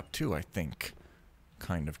another way up, too, I think.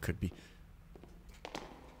 Kind of could be.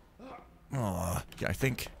 Oh, yeah, I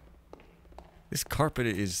think this carpet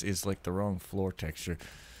is like the wrong floor texture.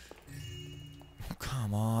 Oh,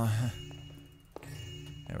 come on.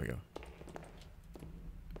 There we go.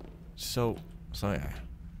 So yeah.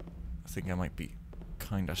 I think I might be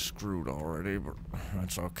kinda screwed already, but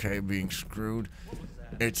that's okay being screwed.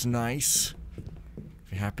 It's nice.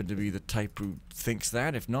 If you happen to be the type who thinks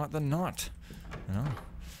that, if not, then not. You know?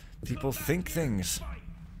 People think things.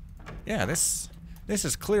 Yeah, this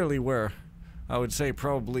is clearly where I would say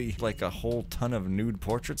probably like a whole ton of nude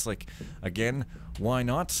portraits. Like, again, why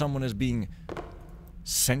not? Someone is being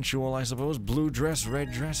sensual, I suppose. Blue dress,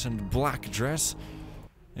 red dress, and black dress.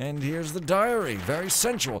 And here's the diary, very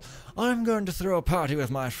sensual. I'm going to throw a party with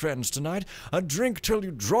my friends tonight. A drink till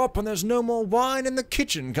you drop and there's no more wine in the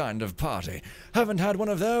kitchen kind of party. Haven't had one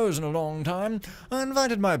of those in a long time. I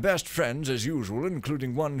invited my best friends as usual,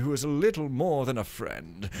 including one who is a little more than a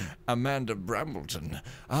friend. Amanda Brambleton.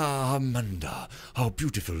 Ah, Amanda, how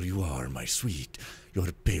beautiful you are, my sweet. Your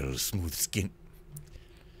pale, smooth skin.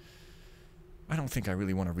 I don't think I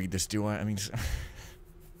really want to read this, do I? I mean...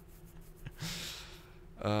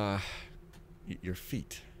 your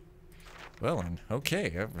feet. Well then,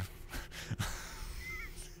 okay.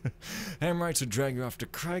 Amorites would drag you off to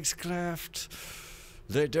Craigscraft.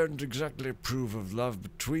 They don't exactly approve of love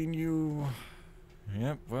between you.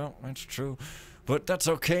 Yep, well, that's true. But that's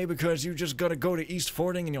okay, because you just gotta go to East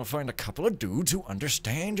Fording and you'll find a couple of dudes who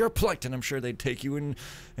understand your plight, and I'm sure they'd take you in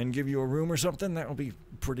and give you a room or something. That'll be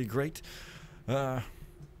pretty great.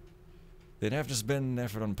 They'd have to spend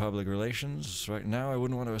effort on public relations. Right now, I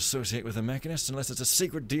wouldn't want to associate with a mechanist unless it's a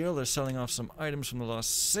secret deal. They're selling off some items from the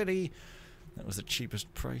Lost City. That was the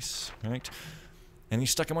cheapest price, right? And you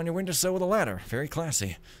stuck him on your windowsill with a ladder. Very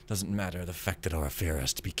classy. Doesn't matter. The fact that our affair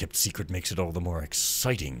has to be kept secret makes it all the more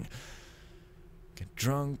exciting. Get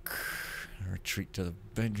drunk. Retreat to the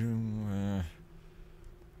bedroom.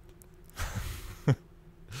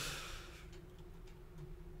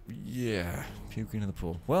 Yeah, puke into the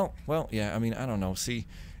pool. Well, yeah, I mean, I don't know. See,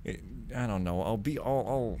 I don't know. I'll be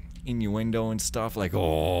all innuendo and stuff, like,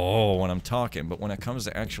 oh, when I'm talking, but when it comes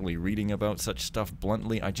to actually reading about such stuff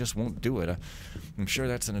bluntly, I just won't do it. I'm sure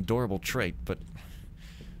that's an adorable trait, but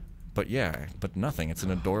yeah, but nothing. It's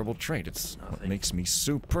an adorable trait. It's what makes me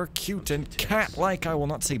super cute and cat-like. I will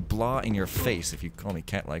not say blah in your face if you call me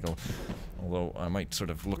cat-like, although I might sort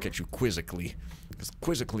of look at you quizzically. Because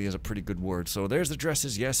quizzically is a pretty good word. So there's the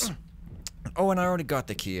dresses, yes. Oh, and I already got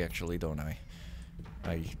the key, actually, don't I?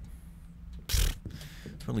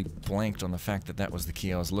 Totally blanked on the fact that that was the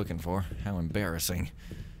key I was looking for. How embarrassing.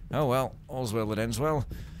 Oh well, all's well that ends well.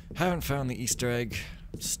 Haven't found the Easter egg.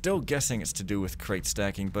 Still guessing it's to do with crate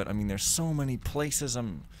stacking, but I mean there's so many places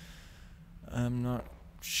I'm not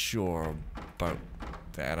sure about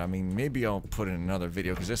that. I mean maybe I'll put in another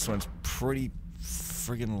video because this one's pretty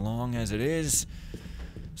friggin' long as it is.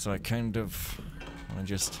 So I kind of want to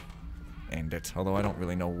just end it. Although I don't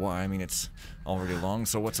really know why. I mean it's already long,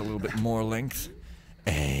 so what's a little bit more length?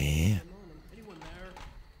 A.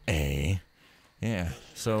 Yeah,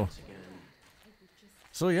 so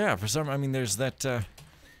yeah, for some, I mean, there's that,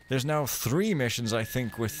 there's now 3 missions, I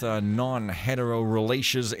think, with, non-hetero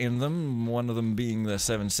relations in them, one of them being the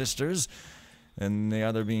 7 Sisters, and the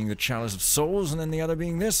other being the Chalice of Souls, and then the other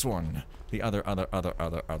being this one. The other,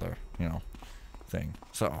 you know, thing.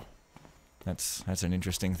 So, that's an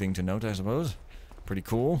interesting thing to note, I suppose. Pretty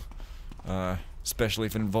cool. Especially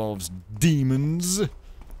if it involves demons.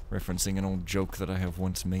 Referencing an old joke that I have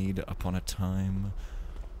once made upon a time.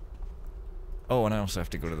 Oh, and I also have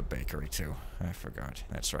to go to the bakery, too. I forgot.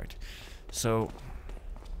 That's right. So,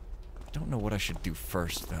 I don't know what I should do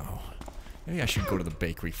first, though. Maybe I should go to the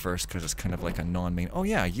bakery first, because it's kind of like a non-main... Oh,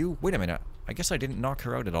 yeah, you... Wait a minute. I guess I didn't knock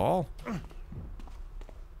her out at all?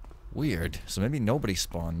 Weird. So maybe nobody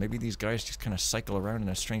spawned. Maybe these guys just kind of cycle around in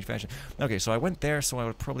a strange fashion. Okay, so I went there, so I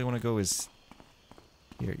would probably want to go as...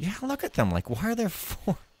 Here. Yeah, look at them. Like, why are there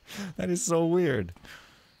 4? That is so weird.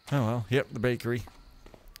 Oh, well. Yep, the bakery.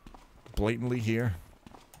 Blatantly here.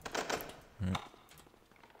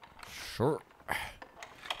 Sure.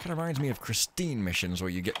 Kind of reminds me of Christine missions where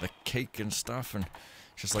you get the cake and stuff and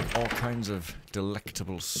just like all kinds of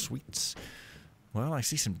delectable sweets. Well, I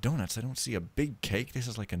see some donuts. I don't see a big cake. This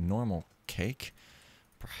is like a normal cake.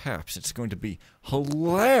 Perhaps it's going to be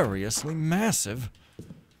hilariously massive.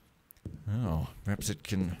 Oh, perhaps it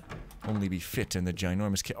can only be fit in the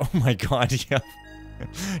ginormous cake. Oh my god, yeah.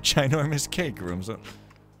 Ginormous cake room. So,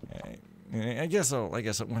 I guess I'll,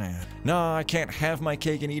 no, I can't have my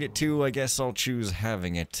cake and eat it too. I guess I'll choose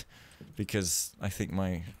having it. Because I think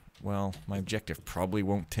my objective probably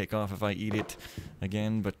won't take off if I eat it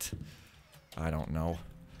again, but I don't know.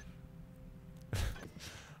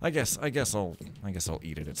 I guess I'll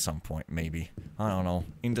eat it at some point, maybe. I don't know.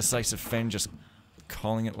 Indecisive Fen just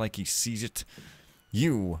calling it like he sees it.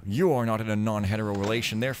 You are not in a non-hetero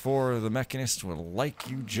relation, therefore the Mechanist will like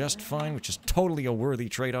you just fine, which is totally a worthy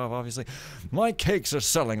trade-off, obviously. My cakes are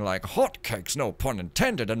selling like hotcakes, no pun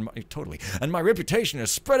intended, and my reputation is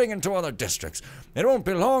spreading into other districts. It won't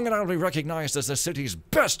be long and I'll be recognized as the city's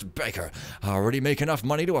best baker. I already make enough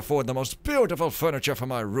money to afford the most beautiful furniture for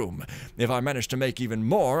my room. If I manage to make even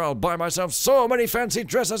more, I'll buy myself so many fancy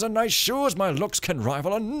dresses and nice shoes my looks can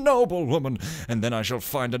rival a noble woman, and then I shall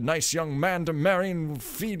find a nice young man to marry and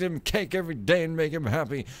feed him cake every day and make him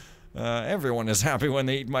happy. Everyone is happy when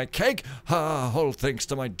they eat my cake. All thanks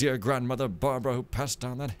to my dear grandmother Barbara who passed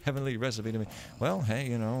down that heavenly recipe to me. Well, hey,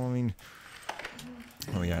 you know, I mean...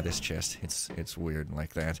 Oh yeah, this chest. It's weird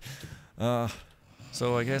like that.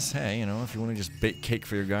 So I guess, hey, you know, if you want to just bake cake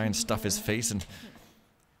for your guy and stuff his face and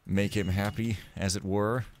make him happy, as it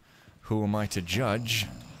were, who am I to judge,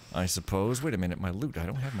 I suppose? Wait a minute, my loot. I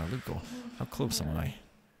don't have my loot goal. How close am I?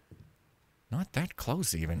 Not that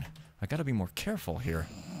close, even. I gotta be more careful here.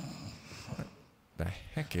 What the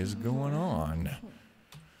heck is going on?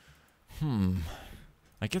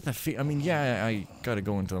 I get the I mean, yeah, I gotta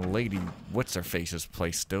go into the Lady What's-Her-Face's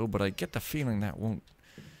place still, but I get the feeling that won't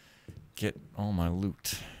get all my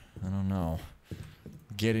loot. I don't know.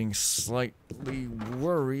 Getting slightly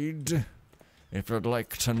worried, if you'd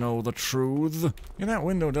like to know the truth. Yeah, that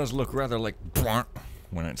window does look rather like blunt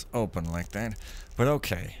when it's open like that, but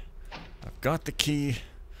okay. I've got the key.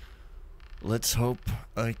 Let's hope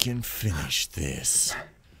I can finish this.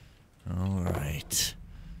 Alright.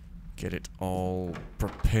 Get it all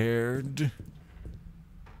prepared.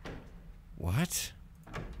 What?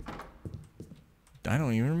 I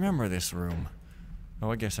don't even remember this room.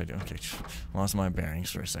 Oh, I guess I do. Okay, lost my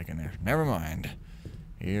bearings for a second there. Never mind.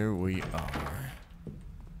 Here we are.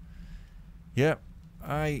 Yep.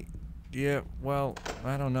 Well,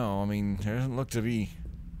 I don't know. I mean, there doesn't look to be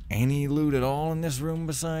any loot at all in this room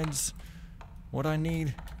besides what I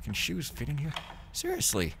need. Can shoes fit in here?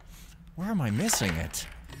 Seriously, where am I missing it?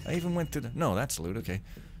 I even went to the... No, that's loot, okay.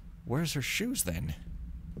 Where's her shoes then?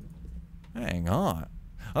 Hang on.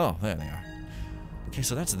 Oh, there they are. Okay,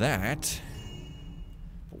 so that's that.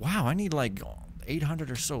 Wow, I need like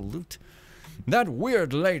 800 or so loot. That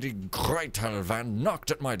weird Lady Graitelvend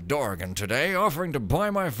knocked at my door again today, offering to buy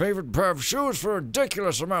my favorite pair of shoes for a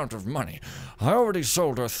ridiculous amount of money. I already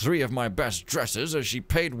sold her 3 of my best dresses, as she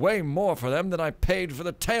paid way more for them than I paid for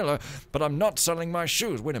the tailor, but I'm not selling my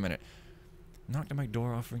shoes. Wait a minute. Knocked at my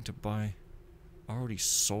door offering to buy... Already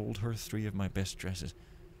sold her 3 of my best dresses.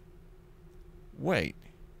 Wait.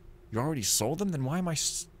 You already sold them? Then why am I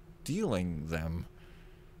stealing them?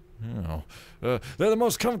 Oh. They're the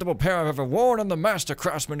most comfortable pair I've ever worn, and the master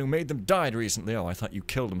craftsman who made them died recently. Oh, I thought you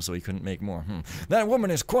killed him so he couldn't make more. That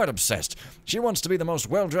woman is quite obsessed. She wants to be the most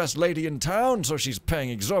well-dressed lady in town, so she's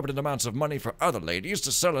paying exorbitant amounts of money for other ladies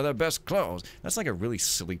to sell her their best clothes. That's like a really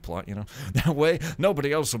silly plot, you know? That way,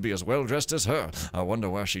 nobody else will be as well-dressed as her. I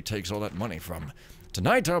wonder where she takes all that money from.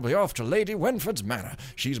 Tonight I'll be off to Lady Wenford's manor.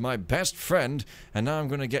 She's my best friend, and now I'm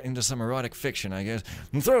going to get into some erotic fiction, I guess,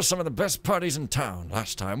 and throw some of the best parties in town.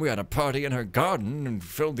 Last time we had a party in her garden and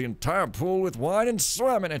filled the entire pool with wine and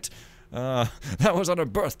swam in it. That was on her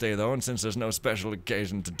birthday, though, and since there's no special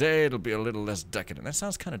occasion today, it'll be a little less decadent. That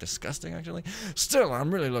sounds kind of disgusting, actually. Still,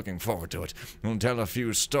 I'm really looking forward to it. We'll tell a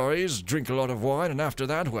few stories, drink a lot of wine, and after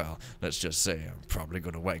that, well, let's just say I'm probably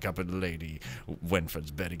going to wake up in Lady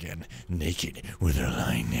Wenford's bed again, naked, with her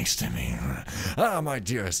lying next to me. Ah, my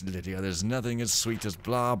dearest Lydia, there's nothing as sweet as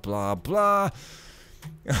blah, blah, blah.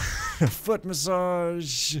 Foot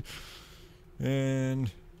massage,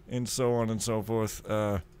 and so on and so forth.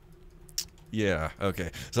 Yeah,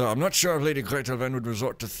 okay. So I'm not sure if Lady Graitelvend would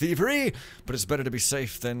resort to thievery, but it's better to be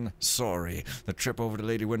safe than sorry. The trip over to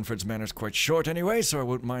Lady Wenford's manor is quite short anyway, so I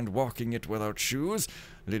won't mind walking it without shoes.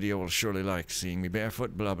 Lydia will surely like seeing me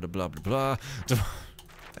barefoot, blah blah blah blah blah. What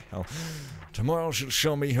the hell? Tomorrow she'll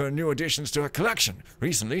show me her new additions to her collection.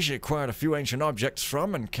 Recently she acquired a few ancient objects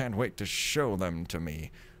from, and can't wait to show them to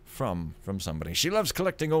me. From somebody. She loves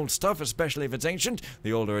collecting old stuff, especially if it's ancient.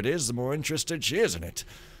 The older it is, the more interested she is in it.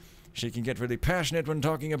 She can get really passionate when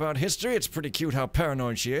talking about history. It's pretty cute how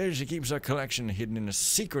paranoid she is. She keeps her collection hidden in a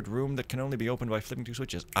secret room that can only be opened by flipping 2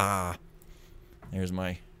 switches. Ah, there's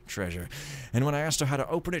my treasure. And when I asked her how to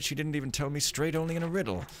open it, she didn't even tell me straight, only in a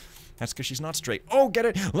riddle. That's because she's not straight. Oh, get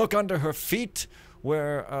it? Look under her feet,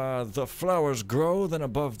 where the flowers grow, then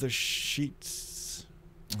above the sheets.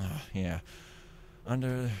 Yeah.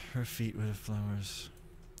 Under her feet where the flowers...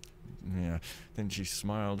 Yeah. Then she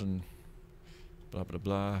smiled and... blah, blah,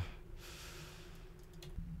 blah.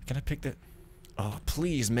 Can I pick that? Oh,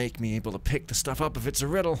 please make me able to pick the stuff up if it's a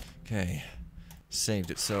riddle. Okay.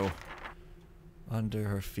 Saved it, so... Under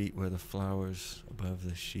her feet where the flowers, above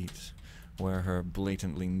the sheets, where her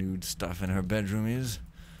blatantly nude stuff in her bedroom is.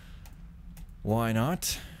 Why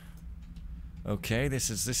not? Okay,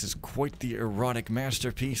 this is quite the erotic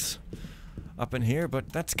masterpiece up in here,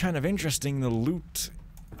 but that's kind of interesting. The loot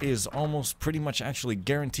is almost pretty much actually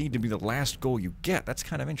guaranteed to be the last goal you get. That's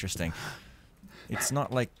kind of interesting. It's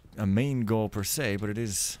not like a main goal per se, but it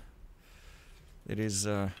is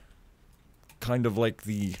kind of like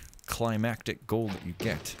the climactic goal that you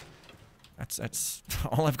get. That's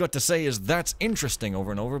all I've got to say is that's interesting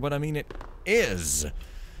over and over, but I mean it is.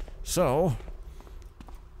 So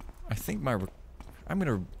I think I'm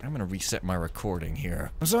gonna reset my recording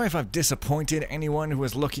here. I'm sorry if I've disappointed anyone who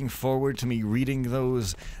was looking forward to me reading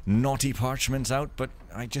those naughty parchments out, but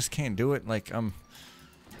I just can't do it. Like,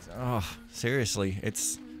 oh, seriously, I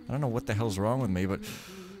don't know what the hell's wrong with me, but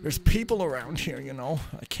there's people around here, you know.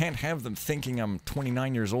 I can't have them thinking I'm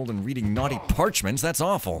 29 years old and reading naughty parchments. That's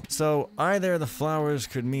awful. So either the flowers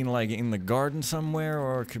could mean like in the garden somewhere,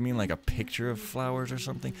 or it could mean like a picture of flowers or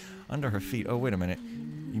something. Under her feet. Oh, wait a minute.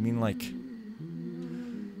 You mean like...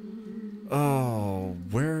 Oh,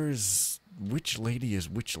 which lady is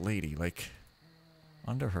which lady? Like,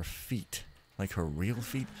 under her feet. Like her real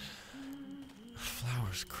feet?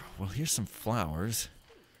 Flowers grow. Well, here's some flowers.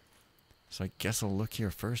 So I guess I'll look here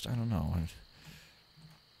first. I don't know.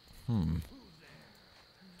 Kind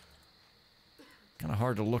of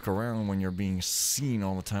hard to look around when you're being seen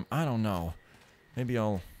all the time. I don't know. Maybe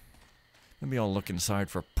I'll look inside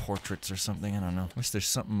for portraits or something. I don't know. Wish there's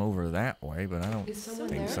something over that way, but I don't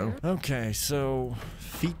think so. Okay, so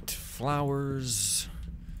feet, flowers,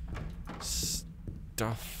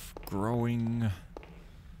 stuff growing.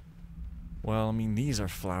 Well, I mean, these are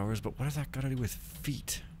flowers, but what does that got to do with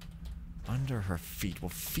feet? Under her feet. Well,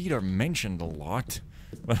 feet are mentioned a lot,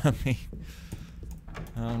 but I mean,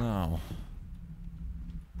 I don't know.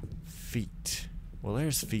 Feet. Well,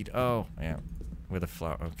 there's feet. Oh, yeah, with a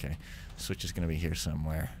flower. Okay. Switch is going to be here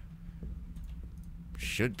somewhere.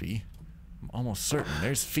 Should be. I'm almost certain.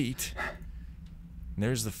 There's feet.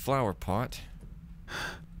 There's the flower pot.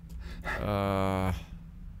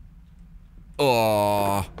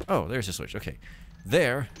 Oh, there's the switch. Okay.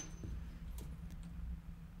 There.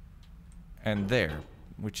 And there.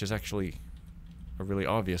 Which is actually a really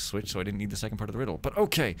obvious switch, so I didn't need the second part of the riddle. But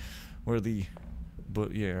okay. Where the...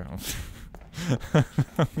 But, yeah.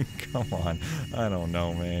 Come on. I don't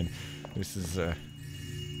know, man. This is,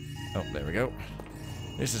 Oh, there we go.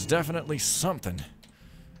 This is definitely something.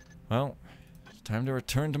 Well, it's time to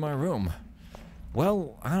return to my room.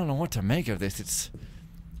 Well, I don't know what to make of this.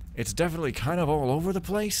 It's definitely kind of all over the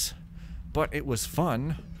place, but it was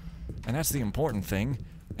fun, and that's the important thing.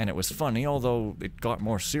 And it was funny, although it got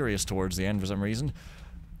more serious towards the end for some reason.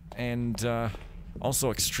 And,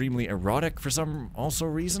 also extremely erotic for some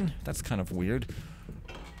reason. That's kind of weird.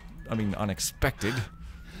 I mean, unexpected.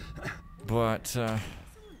 But,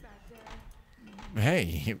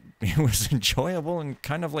 hey, it was enjoyable and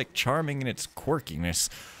kind of like charming in its quirkiness.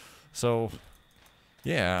 So,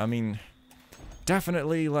 yeah, I mean,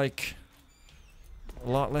 definitely like a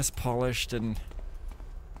lot less polished and,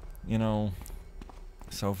 you know,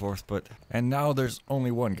 so forth. But, and now there's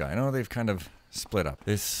only one guy. I know they've kind of split up.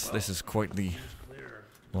 This is quite the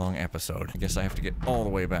long episode. I guess I have to get all the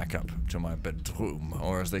way back up to my bedroom,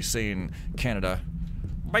 or as they say in Canada,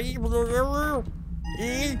 that's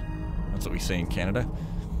what we say in Canada.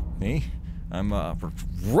 Me? I'm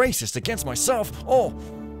racist against myself. Oh!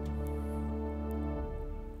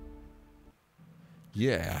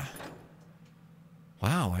 Yeah.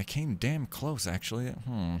 Wow, I came damn close, actually.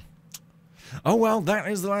 Oh well, that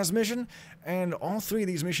is the last mission, and all 3 of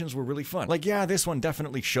these missions were really fun. Like, yeah, this one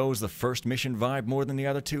definitely shows the first mission vibe more than the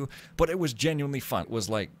other 2, but it was genuinely fun. It was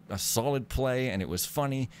like a solid play, and it was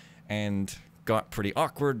funny, and got pretty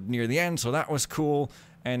awkward near the end, so that was cool.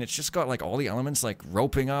 And it's just got like all the elements, like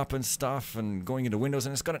roping up and stuff, and going into windows,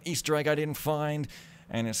 and it's got an Easter egg I didn't find,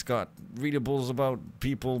 and it's got readables about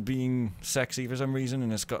people being sexy for some reason,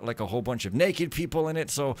 and it's got like a whole bunch of naked people in it,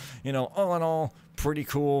 so, you know, all in all, pretty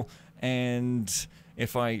cool. And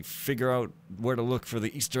if I figure out where to look for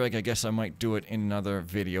the Easter egg, I guess I might do it in another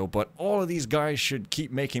video. But all of these guys should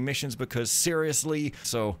keep making missions because seriously,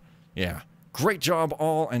 so yeah. Great job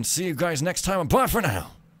all, and see you guys next time, and bye for now!